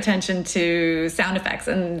similar attention to sound effects,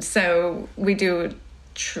 and so we do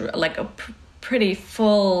a pretty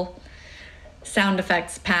full sound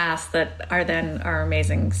effects pass that our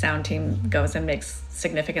amazing sound team goes and makes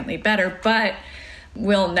significantly better. But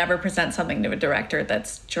we'll never present something to a director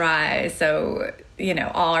that's dry. So,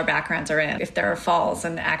 all our backgrounds are in. If there are falls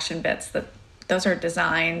and action bits, those are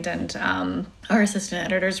designed, and our assistant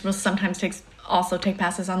editors will sometimes take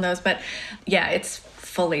passes on those. But yeah, it's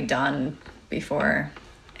fully done before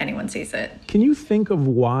anyone sees it. Can you think of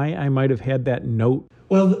why I might have had that note?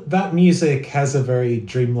 Well, that music has a very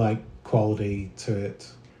dreamlike quality to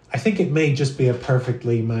it. I think it may just be a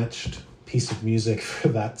perfectly matched piece of music for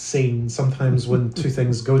that scene. Sometimes when two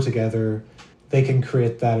things go together, they can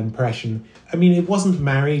create that impression. I mean, it wasn't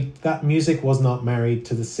married. That music was not married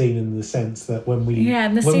to the scene in the sense that when we... Yeah,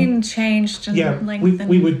 and the scene changed and lengthened.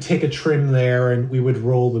 We would take a trim there and we would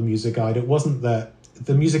roll the music out. It wasn't that...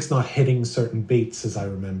 The music's not hitting certain beats, as I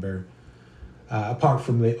remember. Apart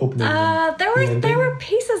from the opening. There were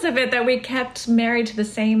pieces of it that we kept married to the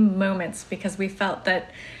same moments because we felt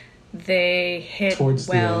that they hit towards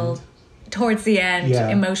the end,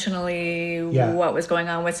 emotionally, what was going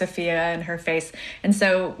on with Sophia and her face. And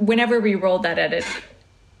so whenever we rolled that edit,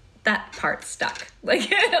 that part stuck.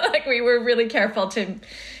 Like we were really careful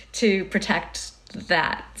to protect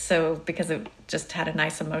that. So because it just had a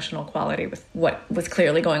nice emotional quality with what was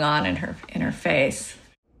clearly going on in her face.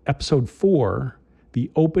 Episode 4, the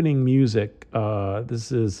opening music,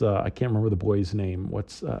 this is, I can't remember the boy's name.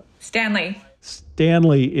 What's... Stanley.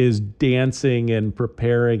 Stanley is dancing and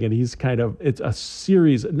preparing, and he's it's a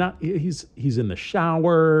series, he's in the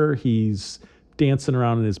shower, he's dancing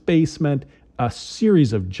around in his basement, a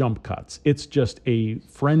series of jump cuts. It's just a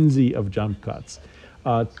frenzy of jump cuts.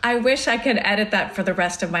 I wish I could edit that for the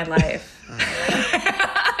rest of my life.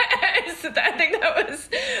 I think that was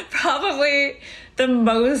probably the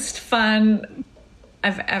most fun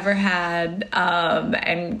I've ever had,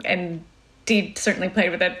 and Dee certainly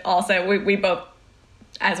played with it also. We both,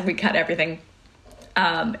 as we cut everything,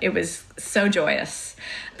 It was so joyous.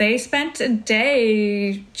 They spent a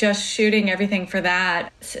day just shooting everything for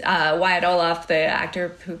that. Wyatt Olaf, the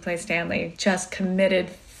actor who plays Stanley, just committed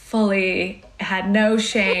fully, had no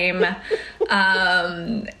shame,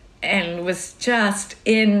 and was just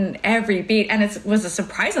in every beat. And it was a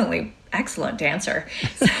surprisingly excellent dancer.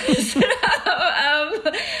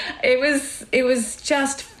 It was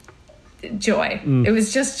just joy. It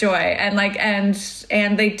was just joy, and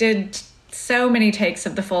they did so many takes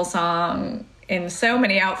of the full song in so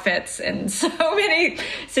many outfits and so many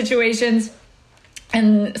situations.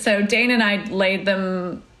 And so Dane and I laid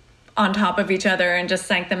them on top of each other and just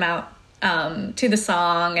sang them out to the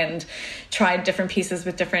song and tried different pieces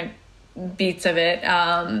with different beats of it.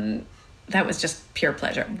 That was just pure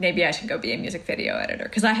pleasure. Maybe I should go be a music video editor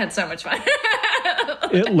because I had so much fun.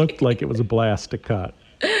 It looked like it was a blast to cut.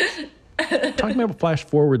 Talking about flash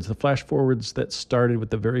forwards, the flash forwards that started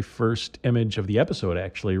with the very first image of the episode,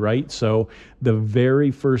 actually, right? So the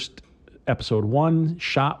very first episode 1,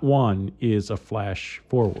 shot 1, is a flash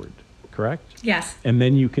forward, correct? Yes. And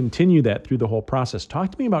then you continue that through the whole process.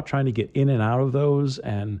 Talk to me about trying to get in and out of those,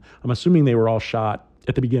 and I'm assuming they were all shot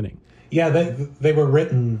at the beginning. Yeah, they were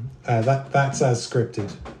written, that's as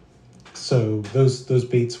scripted. So those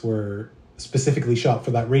beats were specifically shot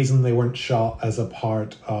for that reason. They weren't shot as a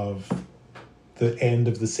part of the end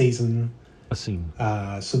of the season. A scene.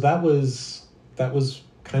 So that was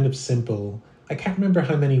kind of simple. I can't remember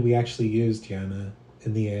how many we actually used, Yana,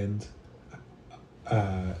 in the end.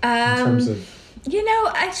 In terms of...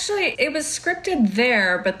 Actually, it was scripted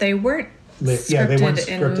there, but they weren't scripted, they weren't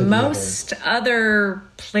scripted in most other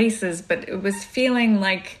places, but it was feeling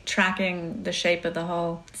like tracking the shape of the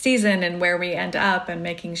whole season and where we end up and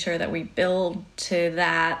making sure that we build to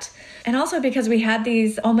that. And also because we had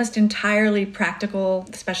these almost entirely practical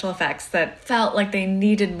special effects that felt like they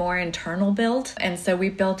needed more internal build. And so we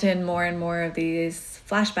built in more and more of these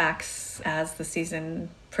flashbacks as the season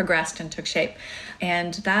progressed and took shape.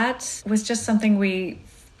 And that was just something we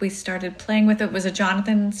started playing with. It was a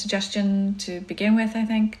Jonathan suggestion to begin with, I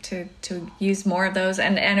think, to use more of those.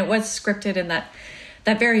 And it was scripted in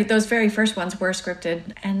those very first ones were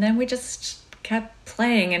scripted. And then we just kept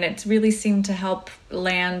playing, and it really seemed to help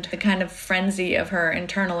land the kind of frenzy of her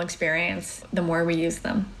internal experience the more we use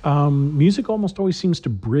them. Music almost always seems to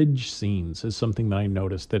bridge scenes is something that I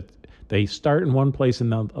noticed, that they start in one place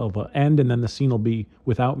and they'll end, and then the scene will be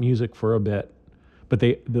without music for a bit. But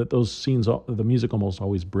those scenes, the music almost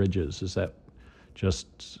always bridges. Is that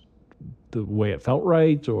just the way it felt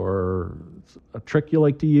right, or a trick you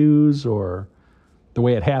like to use, or the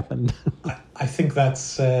way it happened? I think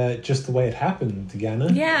that's just the way it happened,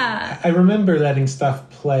 Yana. Yeah. I remember letting stuff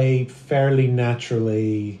play fairly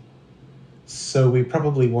naturally, so we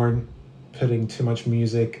probably weren't putting too much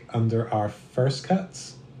music under our first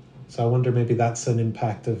cuts. So I wonder maybe that's an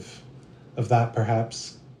impact of that,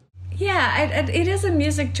 perhaps. Yeah, it is a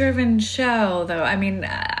music-driven show, though. I mean,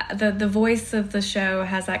 the voice of the show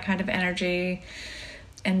has that kind of energy,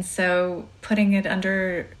 and so putting it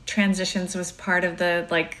under transitions was part of the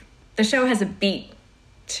show has a beat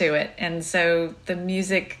to it, and so the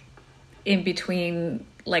music in between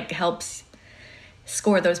helps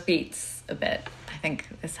score those beats a bit, I think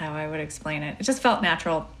is how I would explain it. It just felt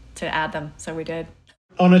natural to add them, so we did.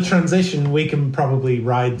 On a transition, we can probably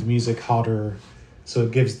ride the music hotter, so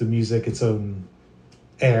it gives the music its own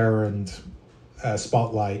air and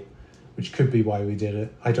spotlight, which could be why we did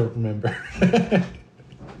it. I don't remember.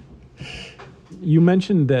 You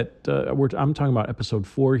mentioned that I'm talking about episode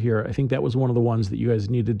 4 here. I think that was one of the ones that you guys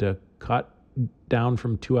needed to cut down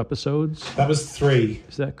from 2 episodes. That was 3.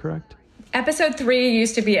 Is that correct? Episode 3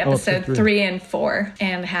 used to be episode three. 3 and 4,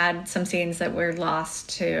 and had some scenes that were lost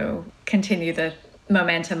to continue the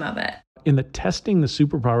momentum of it. In the testing the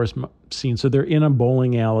superpowers scene, so they're in a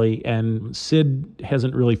bowling alley, and Sid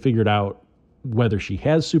hasn't really figured out whether she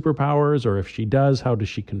has superpowers, or if she does, how does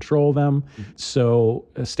she control them? So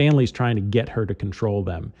Stanley's trying to get her to control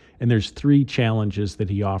them. And there's 3 challenges that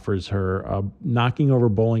he offers her: knocking over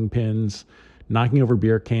bowling pins, knocking over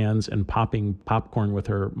beer cans, and popping popcorn with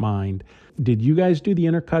her mind. Did you guys do the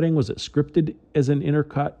intercutting? Was it scripted as an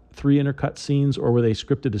intercut, 3 intercut scenes, or were they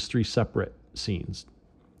scripted as 3 separate scenes?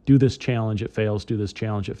 Do this challenge, it fails. Do this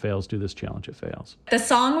challenge, it fails. Do this challenge, it fails. The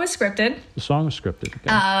song was scripted. The song was scripted.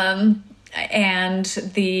 Okay. And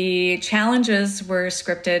the challenges were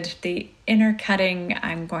scripted. The intercutting,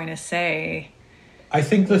 I'm going to say, I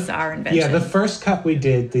think was our invention. Yeah, the first cut we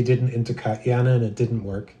did, they didn't intercut Yana, and it didn't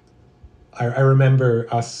work. I remember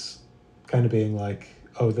us kind of being like,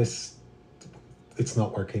 oh, it's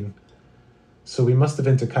not working. So we must have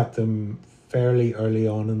intercut them fairly early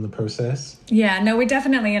on in the process. Yeah, no, we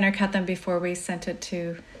definitely intercut them before we sent it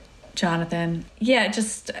to Jonathan. Yeah,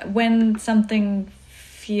 just when something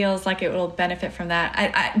feels like it will benefit from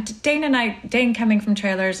that. Dane coming from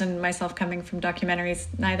trailers and myself coming from documentaries,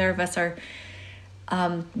 neither of us are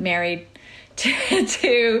married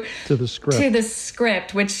to the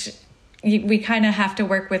script, which we kind of have to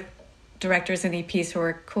work with directors and EPs who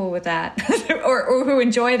are cool with that or who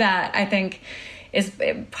enjoy that, I think, is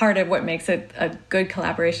part of what makes it a good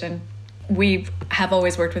collaboration. We have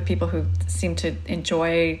always worked with people who seem to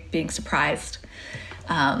enjoy being surprised.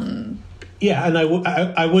 Yeah, and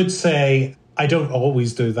I would say I don't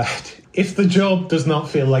always do that. If the job does not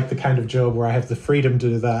feel like the kind of job where I have the freedom to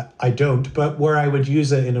do that, I don't. But where I would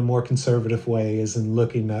use it in a more conservative way is in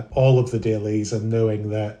looking at all of the dailies and knowing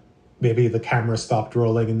that maybe the camera stopped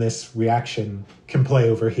rolling and this reaction can play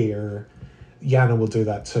over here. Yana will do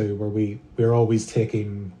that too, where we're always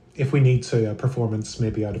taking, if we need to, a performance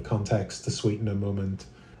maybe out of context to sweeten a moment.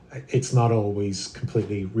 It's not always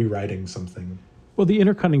completely rewriting something. Well, the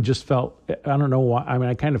intercutting just felt, I don't know why, I mean,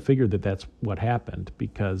 I kind of figured that that's what happened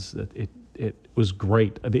because it was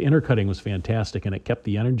great. The intercutting was fantastic, and it kept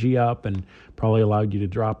the energy up and probably allowed you to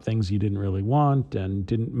drop things you didn't really want and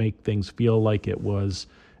didn't make things feel like it was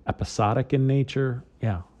episodic in nature.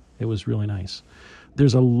 Yeah, it was really nice.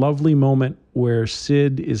 There's a lovely moment where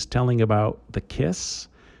Sid is telling about the kiss,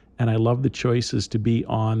 and I love the choices to be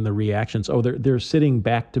on the reactions. Oh, they're sitting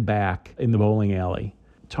back to back in the bowling alley.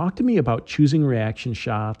 Talk to me about choosing reaction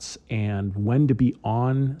shots and when to be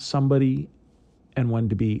on somebody and when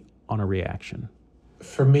to be on a reaction.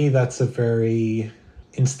 For me, that's a very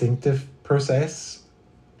instinctive process.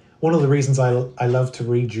 One of the reasons I love to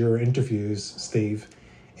read your interviews, Steve,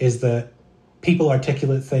 is that people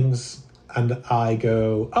articulate things and I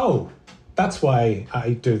go, oh, that's why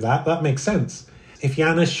I do that. That makes sense. If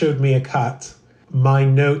Yana showed me a cut, my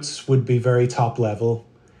notes would be very top level.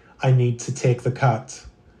 I need to take the cut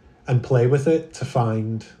and play with it to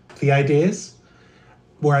find the ideas.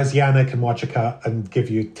 Whereas Yana can watch a cut and give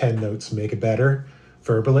you 10 notes and make it better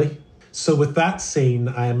verbally. So with that scene,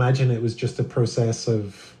 I imagine it was just a process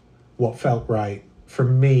of what felt right for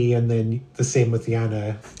me, and then the same with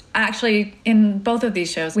Yana. Actually, in both of these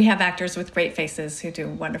shows, we have actors with great faces who do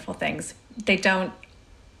wonderful things. They don't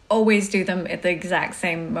always do them at the exact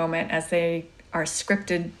same moment as they are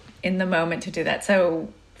scripted in the moment to do that. So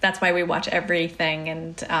that's why we watch everything.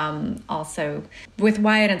 And also with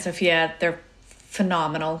Wyatt and Sophia, they're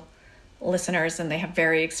phenomenal listeners and they have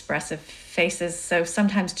very expressive faces. So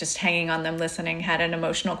sometimes just hanging on them listening had an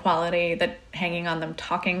emotional quality that hanging on them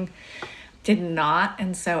talking did not.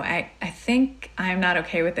 And so I think I'm Not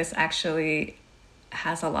Okay With This actually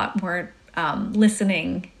has a lot more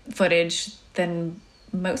listening footage than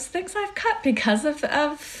most things I've cut because of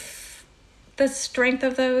the strength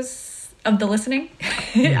of the listening.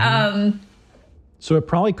 Mm-hmm. So it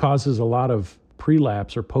probably causes a lot of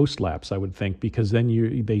pre-lapse or post-lapse, I would think, because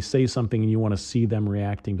then they say something and you want to see them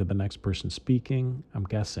reacting to the next person speaking. I'm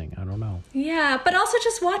guessing. I don't know. Yeah, but also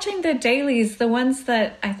just watching the dailies, the ones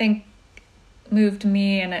that I think moved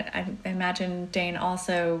me, and I imagine Dane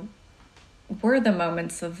also, were the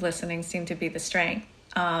moments of listening seem to be the strength.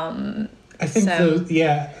 I think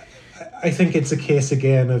I think it's a case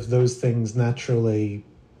again of those things naturally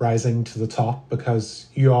rising to the top because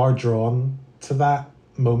you are drawn to that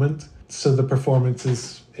moment. So the performance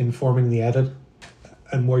is informing the edit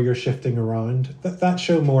and where you're shifting around. That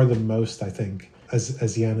show more than most, I think, as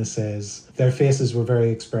Yana says. Their faces were very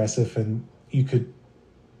expressive and you could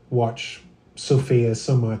watch Sophia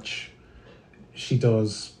so much. She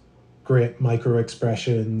does great micro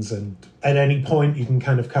expressions and at any point you can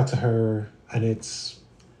kind of cut to her and it's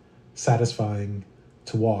satisfying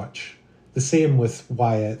to watch. The same with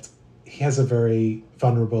Wyatt. He has a very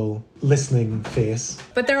vulnerable listening face.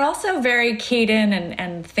 But they're also very keyed in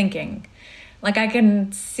and thinking. Like I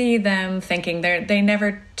can see them thinking. They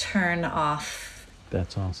never turn off.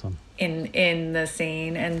 That's awesome. In the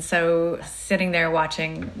scene. And so sitting there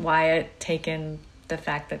watching Wyatt take in the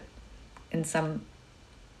fact that in some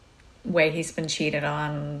way he's been cheated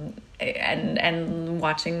on and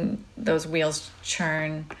watching those wheels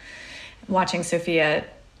churn, watching Sophia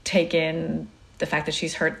take in the fact that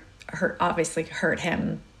she's obviously hurt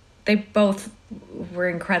him. They both were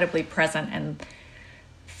incredibly present and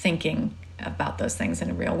thinking about those things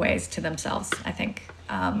in real ways to themselves, I think.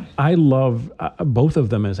 I love both of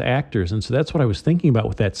them as actors. And so that's what I was thinking about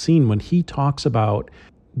with that scene when he talks about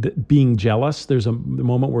being jealous. There's a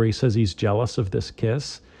moment where he says he's jealous of this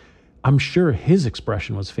kiss. I'm sure his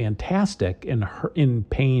expression was fantastic in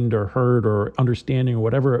pained or hurt or understanding or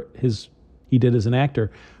whatever his he did as an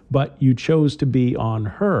actor, but you chose to be on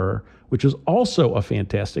her, which is also a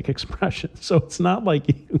fantastic expression. So it's not like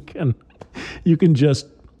you can just,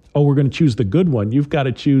 oh, we're going to choose the good one. You've got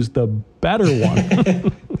to choose the better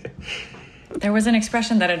one. There was an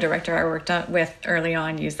expression that a director I worked with early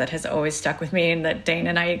on used that has always stuck with me, and that Dane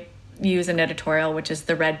and I use in editorial, which is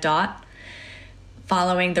the red dot,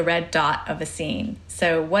 following the red dot of a scene.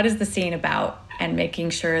 So what is the scene about? And making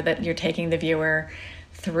sure that you're taking the viewer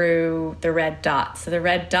through the red dot. So the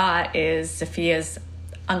red dot is Sophia's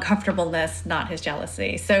uncomfortableness, not his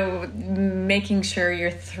jealousy. So making sure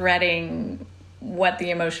you're threading what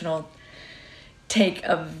the emotional take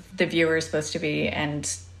of the viewer is supposed to be.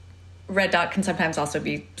 And red dot can sometimes also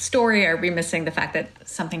be story. Are we missing the fact that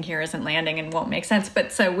something here isn't landing and won't make sense?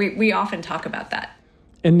 But so we often talk about that.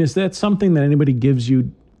 And is that something that anybody gives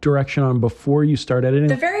you direction on before you start editing?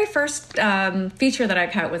 The very first feature that I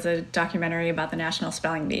cut was a documentary about the National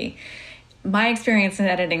Spelling Bee. My experience in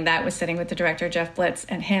editing that was sitting with the director, Jeff Blitz,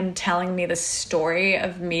 and him telling me the story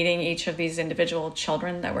of meeting each of these individual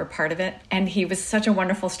children that were part of it. And he was such a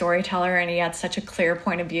wonderful storyteller, and he had such a clear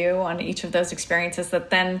point of view on each of those experiences that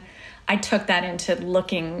then I took that into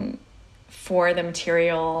looking for the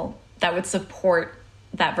material that would support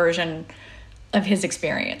that version of his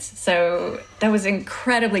experience. So that was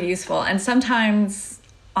incredibly useful. And sometimes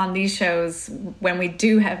on these shows, when we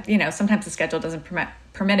do have, sometimes the schedule doesn't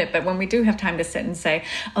permit it, but when we do have time to sit and say,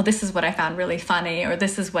 oh, this is what I found really funny, or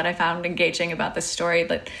this is what I found engaging about this story,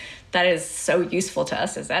 that is so useful to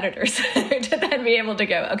us as editors to then be able to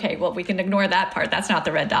go, okay, well, we can ignore that part. That's not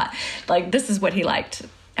the red dot. Like, this is what he liked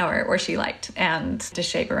or she liked, and to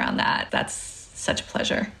shape around that. That's such a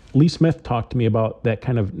pleasure. Lee Smith talked to me about that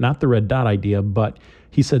kind of, not the red dot idea, but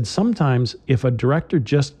he said sometimes if a director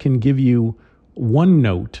just can give you one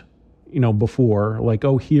note, before, like,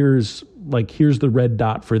 oh, here's the red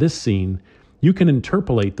dot for this scene, you can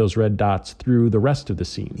interpolate those red dots through the rest of the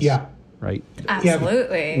scenes. Yeah. Right?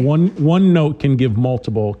 Absolutely. Yeah. One note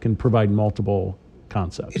can provide multiple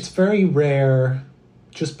concepts. It's very rare,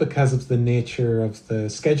 just because of the nature of the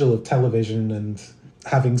schedule of television and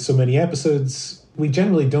having so many episodes. We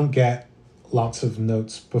generally don't get lots of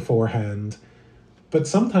notes beforehand, but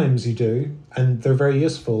sometimes you do, and they're very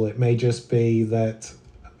useful. It may just be that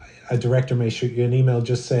a director may shoot you an email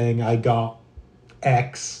just saying, I got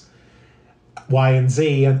X, Y, and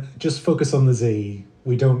Z, and just focus on the Z.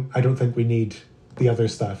 I don't think we need the other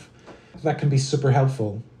stuff. That can be super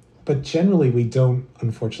helpful, but generally we don't,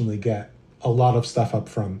 unfortunately, get a lot of stuff up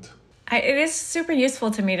front. It is super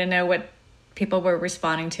useful to me to know what people were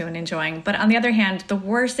responding to and enjoying. But on the other hand, the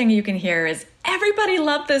worst thing you can hear is everybody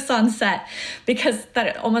loved this on set, because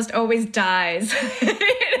that almost always dies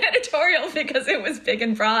in editorial because it was big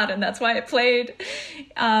and broad and that's why it played.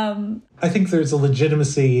 I think there's a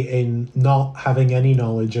legitimacy in not having any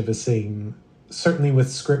knowledge of a scene. Certainly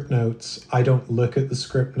with script notes, I don't look at the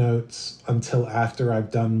script notes until after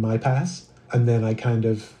I've done my pass, and then I kind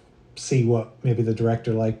of see what maybe the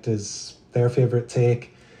director liked as their favorite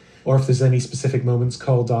take, or if there's any specific moments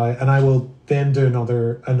called out, and I will then do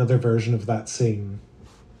another version of that scene.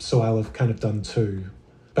 So I'll have kind of done two.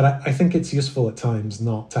 But I think it's useful at times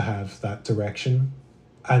not to have that direction.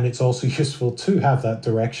 And it's also useful to have that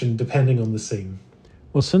direction depending on the scene.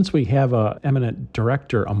 Well, since we have an eminent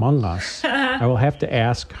director among us, I will have to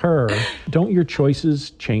ask her, don't your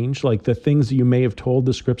choices change? Like the things that you may have told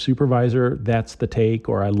the script supervisor, that's the take,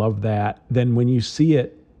 or I love that. Then when you see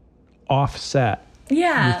it offset,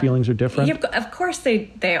 your feelings are different? Of course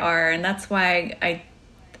they are, and that's why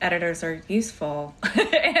editors are useful.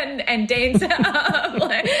 and Dane's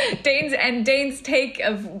Dane's take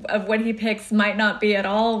of what he picks might not be at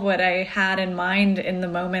all what I had in mind in the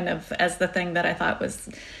moment as the thing that I thought was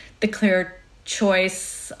the clear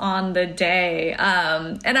choice on the day.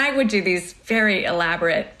 And I would do these very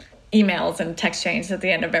elaborate emails and text chains at the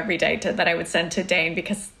end of every day that I would send to Dane,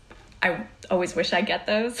 because I always wish I get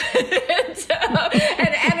those.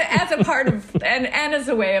 and as a part of, and as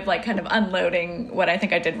a way of like kind of unloading what I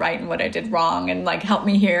think I did right and what I did wrong, and like, help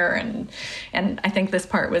me here. And I think this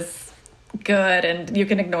part was good and you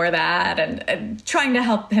can ignore that, and trying to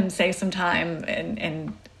help him save some time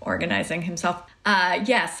in organizing himself.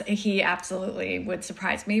 Yes, he absolutely would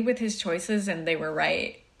surprise me with his choices, and they were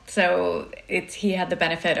right. So he had the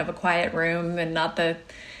benefit of a quiet room and not the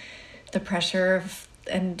pressure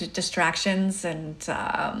and distractions, and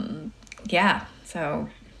so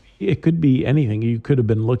It could be anything. You could have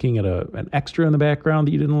been looking at an extra in the background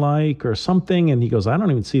that you didn't like or something, and he goes, I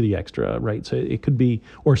don't even see the extra, right? So it could be,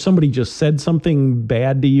 or somebody just said something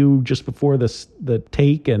bad to you just before the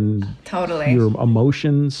take, and totally your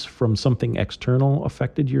emotions from something external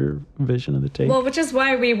affected your vision of the take. Well, which is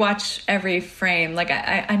why we watch every frame. Like,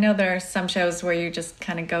 I know there are some shows where you just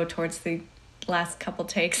kind of go towards the last couple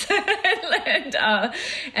takes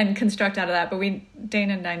and construct out of that, but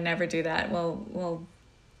Dane and I never do that.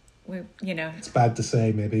 It's bad to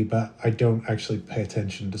say maybe, but I don't actually pay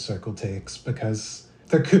attention to circle takes because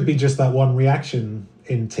there could be just that one reaction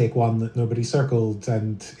in take one that nobody circled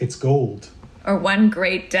and it's gold. Or one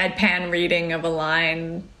great deadpan reading of a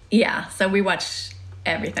line. Yeah, so we watch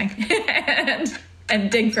everything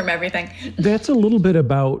and dig from everything. That's a little bit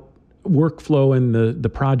about workflow in the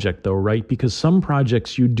project though, right? Because some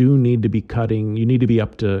projects you do need to be cutting, you need to be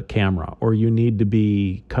up to camera, or you need to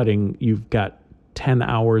be cutting, you've got 10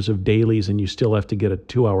 hours of dailies and you still have to get a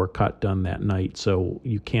 2-hour cut done that night. So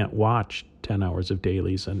you can't watch 10 hours of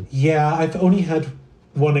dailies. And yeah, I've only had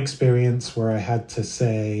one experience where I had to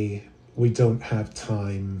say, we don't have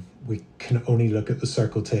time. We can only look at the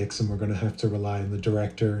circle takes and we're going to have to rely on the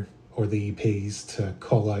director or the EPs to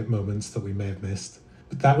call out moments that we may have missed.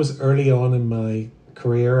 But that was early on in my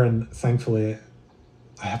career, and thankfully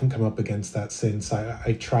I haven't come up against that since.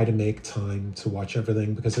 I try to make time to watch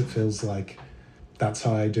everything because it feels like that's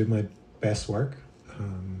how I do my best work.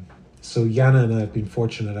 So Yana and I have been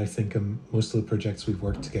fortunate, I think, in most of the projects we've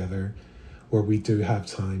worked together where we do have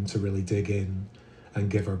time to really dig in and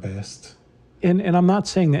give our best. And I'm not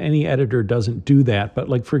saying that any editor doesn't do that, but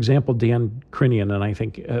like, for example, Dan Crinian, and I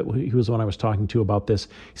think he was the one I was talking to about this,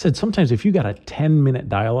 he said sometimes if you got a 10-minute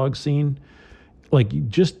dialogue scene, like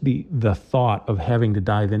just the thought of having to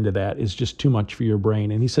dive into that is just too much for your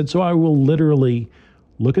brain. And he said, so I will literally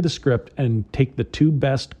look at the script and take the 2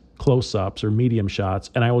 best close-ups or medium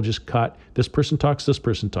shots, and I will just cut, this person talks, this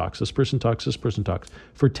person talks, this person talks, this person talks,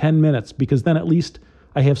 for 10 minutes, because then at least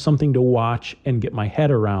I have something to watch and get my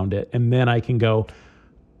head around it, and then I can go,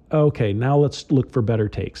 okay, now let's look for better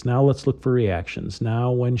takes. Now let's look for reactions.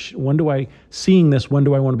 Now when do I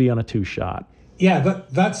want to be on a 2-shot? Yeah,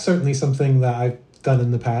 that's certainly something that I've done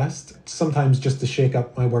in the past. Sometimes just to shake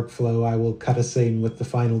up my workflow, I will cut a scene with the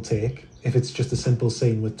final take, if it's just a simple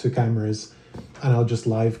scene with 2 cameras, and I'll just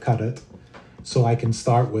live cut it. So I can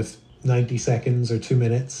start with 90 seconds or 2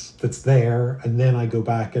 minutes that's there, and then I go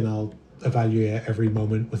back and I'll evaluate every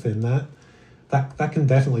moment within that. That can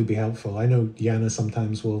definitely be helpful. I know Yana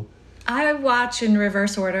sometimes will. I watch in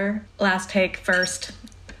reverse order, last take first,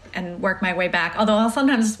 and work my way back. Although I'll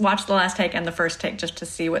sometimes watch the last take and the first take just to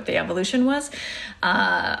see what the evolution was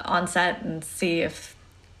on set and see if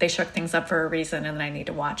they shook things up for a reason and then I need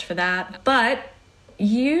to watch for that. But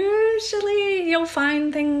usually you'll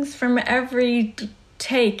find things from every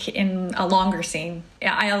take in a longer scene.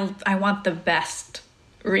 I want the best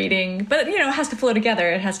reading, but it has to flow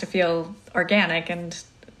together. It has to feel organic and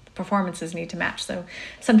performances need to match. So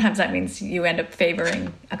sometimes that means you end up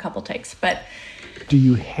favoring a couple takes. But do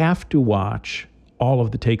you have to watch all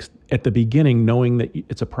of the takes at the beginning knowing that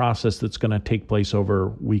it's a process that's going to take place over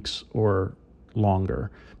weeks or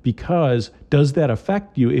longer? Because does that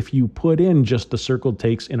affect you if you put in just the circled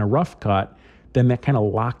takes in a rough cut, then that kind of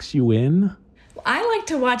locks you in? I like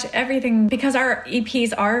to watch everything because our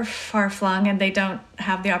EPs are far-flung and they don't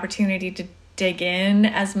have the opportunity to dig in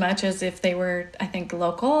as much as if they were, I think,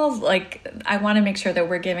 local. Like, I want to make sure that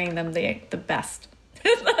we're giving them the best,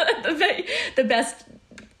 the best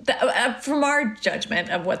from our judgment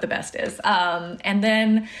of what the best is.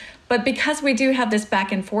 But because we do have this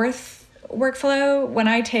back and forth workflow, when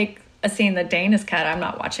I take a scene that Dane has cut, I'm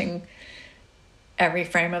not watching every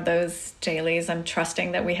frame of those dailies. I'm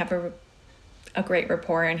trusting that we have a great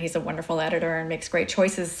rapport and he's a wonderful editor and makes great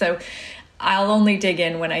choices. So I'll only dig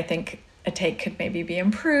in when I think a take could maybe be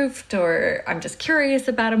improved, or I'm just curious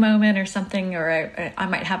about a moment or something, or I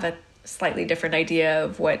might have a slightly different idea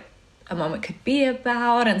of what a moment could be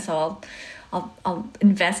about. And so I'll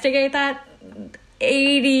investigate that.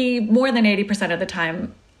 More than 80% of the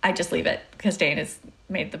time, I just leave it because Dane has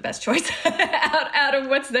made the best choice out of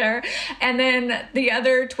what's there. And then the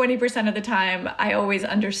other 20% of the time, I always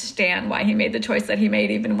understand why he made the choice that he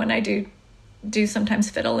made, even when I do sometimes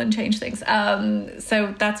fiddle and change things.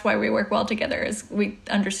 So that's why we work well together, is we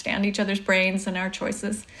understand each other's brains and our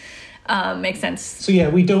choices make sense. So yeah,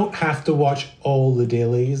 we don't have to watch all the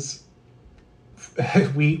dailies.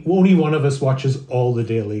 Only one of us watches all the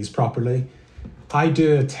dailies properly. I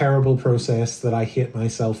do a terrible process that I hate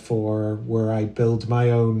myself for, where I build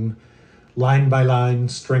my own line by line,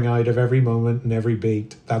 string out of every moment and every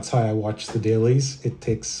beat. That's how I watch the dailies. It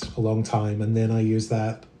takes a long time, and then I use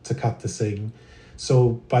that to cut the scene.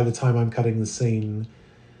 So by the time I'm cutting the scene,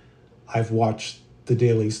 I've watched the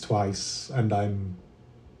dailies twice, and I'm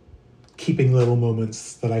keeping little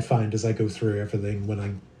moments that I find as I go through everything when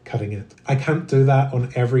I'm cutting it. I can't do that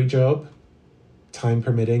on every job, time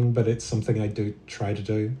permitting, but it's something I do try to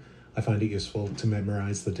do. I find it useful to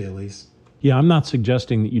memorize the dailies. Yeah, I'm not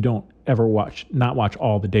suggesting that you don't ever not watch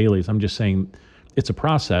all the dailies. I'm just saying it's a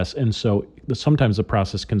process. And so sometimes the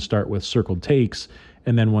process can start with circled takes.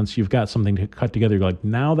 And then once you've got something to cut together, you're like,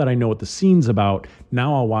 now that I know what the scene's about,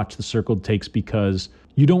 now I'll watch the circled takes, because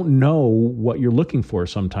you don't know what you're looking for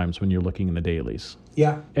sometimes when you're looking in the dailies.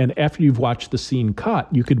 Yeah. And after you've watched the scene cut,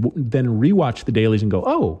 you could then rewatch the dailies and go,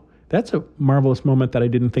 oh, that's a marvelous moment that I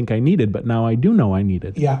didn't think I needed, but now I do know I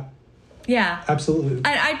needed. Yeah. Yeah. Absolutely.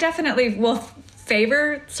 I definitely will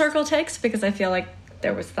favor circle takes because I feel like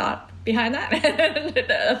there was thought behind that.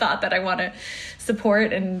 A thought that I want to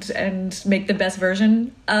support and make the best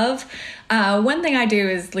version of. One thing I do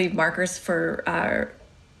is leave markers for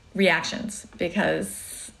reactions,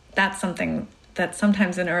 because that's something that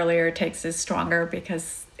sometimes in earlier takes is stronger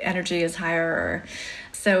because energy is higher.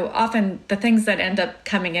 So often the things that end up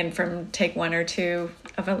coming in from take 1 or 2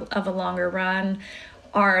 of a longer run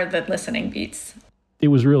are the listening beats. It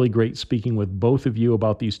was really great speaking with both of you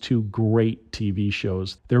about these 2 great TV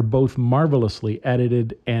shows. They're both marvelously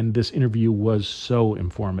edited, and this interview was so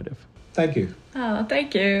informative. Thank you. Oh,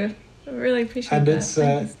 thank you. I really appreciate and that. It's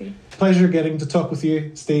Thank you, Steve. Pleasure getting to talk with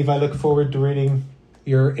you, Steve. I look forward to reading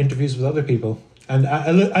your interviews with other people. And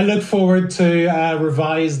I look forward to a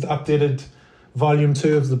revised, updated volume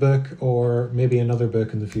 2 of the book, or maybe another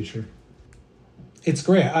book in the future. It's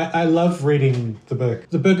great. I love reading the book.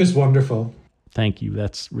 The book is wonderful. Thank you.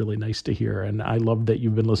 That's really nice to hear. And I love that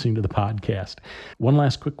you've been listening to the podcast. One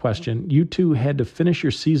last quick question. You two had to finish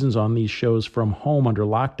your seasons on these shows from home under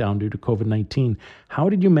lockdown due to COVID-19. How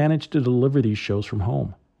did you manage to deliver these shows from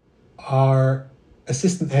home? Our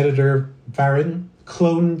assistant editor, Varun,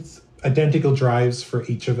 cloned identical drives for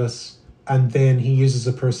each of us. And then he uses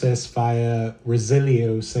a process via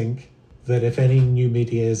Resilio Sync that if any new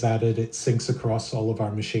media is added, it syncs across all of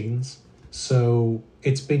our machines. So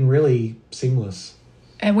it's been really seamless.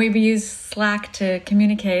 And we've used Slack to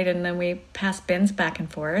communicate, and then we pass bins back and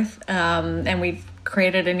forth. And we've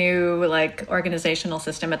created a new organizational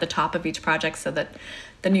system at the top of each project so that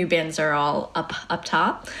the new bins are all up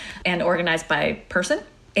top and organized by person.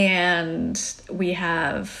 And we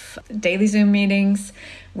have daily Zoom meetings.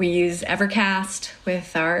 We use Evercast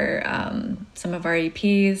with our some of our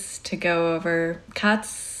EPs to go over cuts.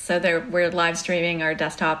 So we're live streaming our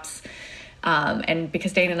desktops. And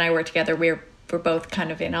because Dane and I work together, we're both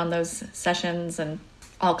kind of in on those sessions and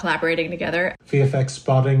all collaborating together. VFX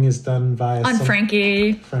spotting is done via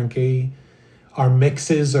Frankie. Our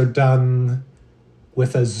mixes are done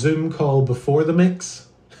with a Zoom call before the mix.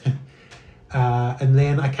 And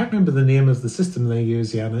then I can't remember the name of the system they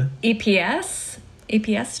use, Yana. EPS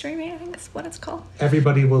streaming, I think is what it's called.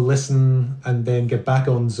 Everybody will listen and then get back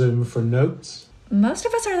on Zoom for notes. Most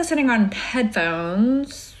of us are listening on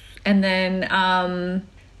headphones. And then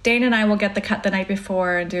Dane and I will get the cut the night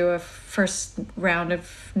before and do a first round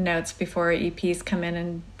of notes before EPs come in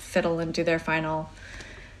and fiddle and do their final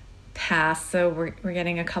pass. So we're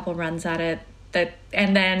getting a couple runs at it.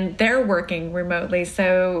 And then they're working remotely.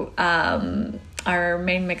 So our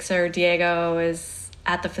main mixer, Diego, is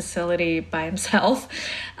at the facility by himself.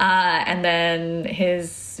 And then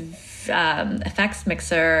his effects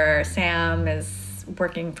mixer, Sam, is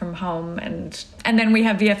working from home. And then we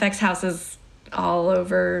have VFX houses all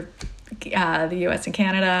over the US and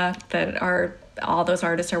Canada that are all those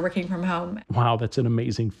artists are working from home. Wow, that's an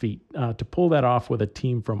amazing feat to pull that off with a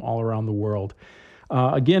team from all around the world.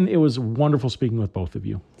 Again, it was wonderful speaking with both of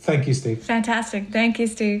you. Thank you, Steve. Fantastic. Thank you,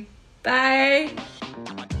 Steve. Bye.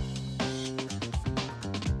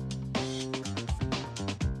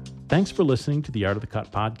 Thanks for listening to the Art of the Cut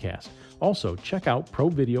podcast. Also, check out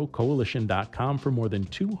ProVideoCoalition.com for more than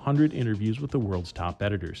 200 interviews with the world's top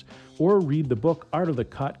editors. Or read the book Art of the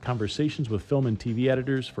Cut, Conversations with Film and TV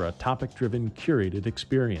Editors for a topic-driven, curated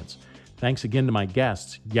experience. Thanks again to my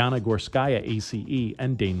guests, Yana Gorskaya, ACE,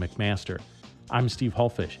 and Dane McMaster. I'm Steve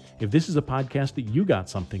Hullfish. If this is a podcast that you got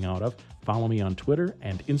something out of, follow me on Twitter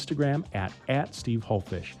and Instagram at Steve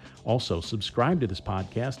Hullfish. Also, subscribe to this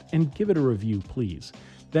podcast and give it a review, please.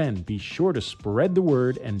 Then be sure to spread the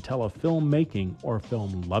word and tell a filmmaking or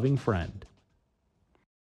film-loving friend.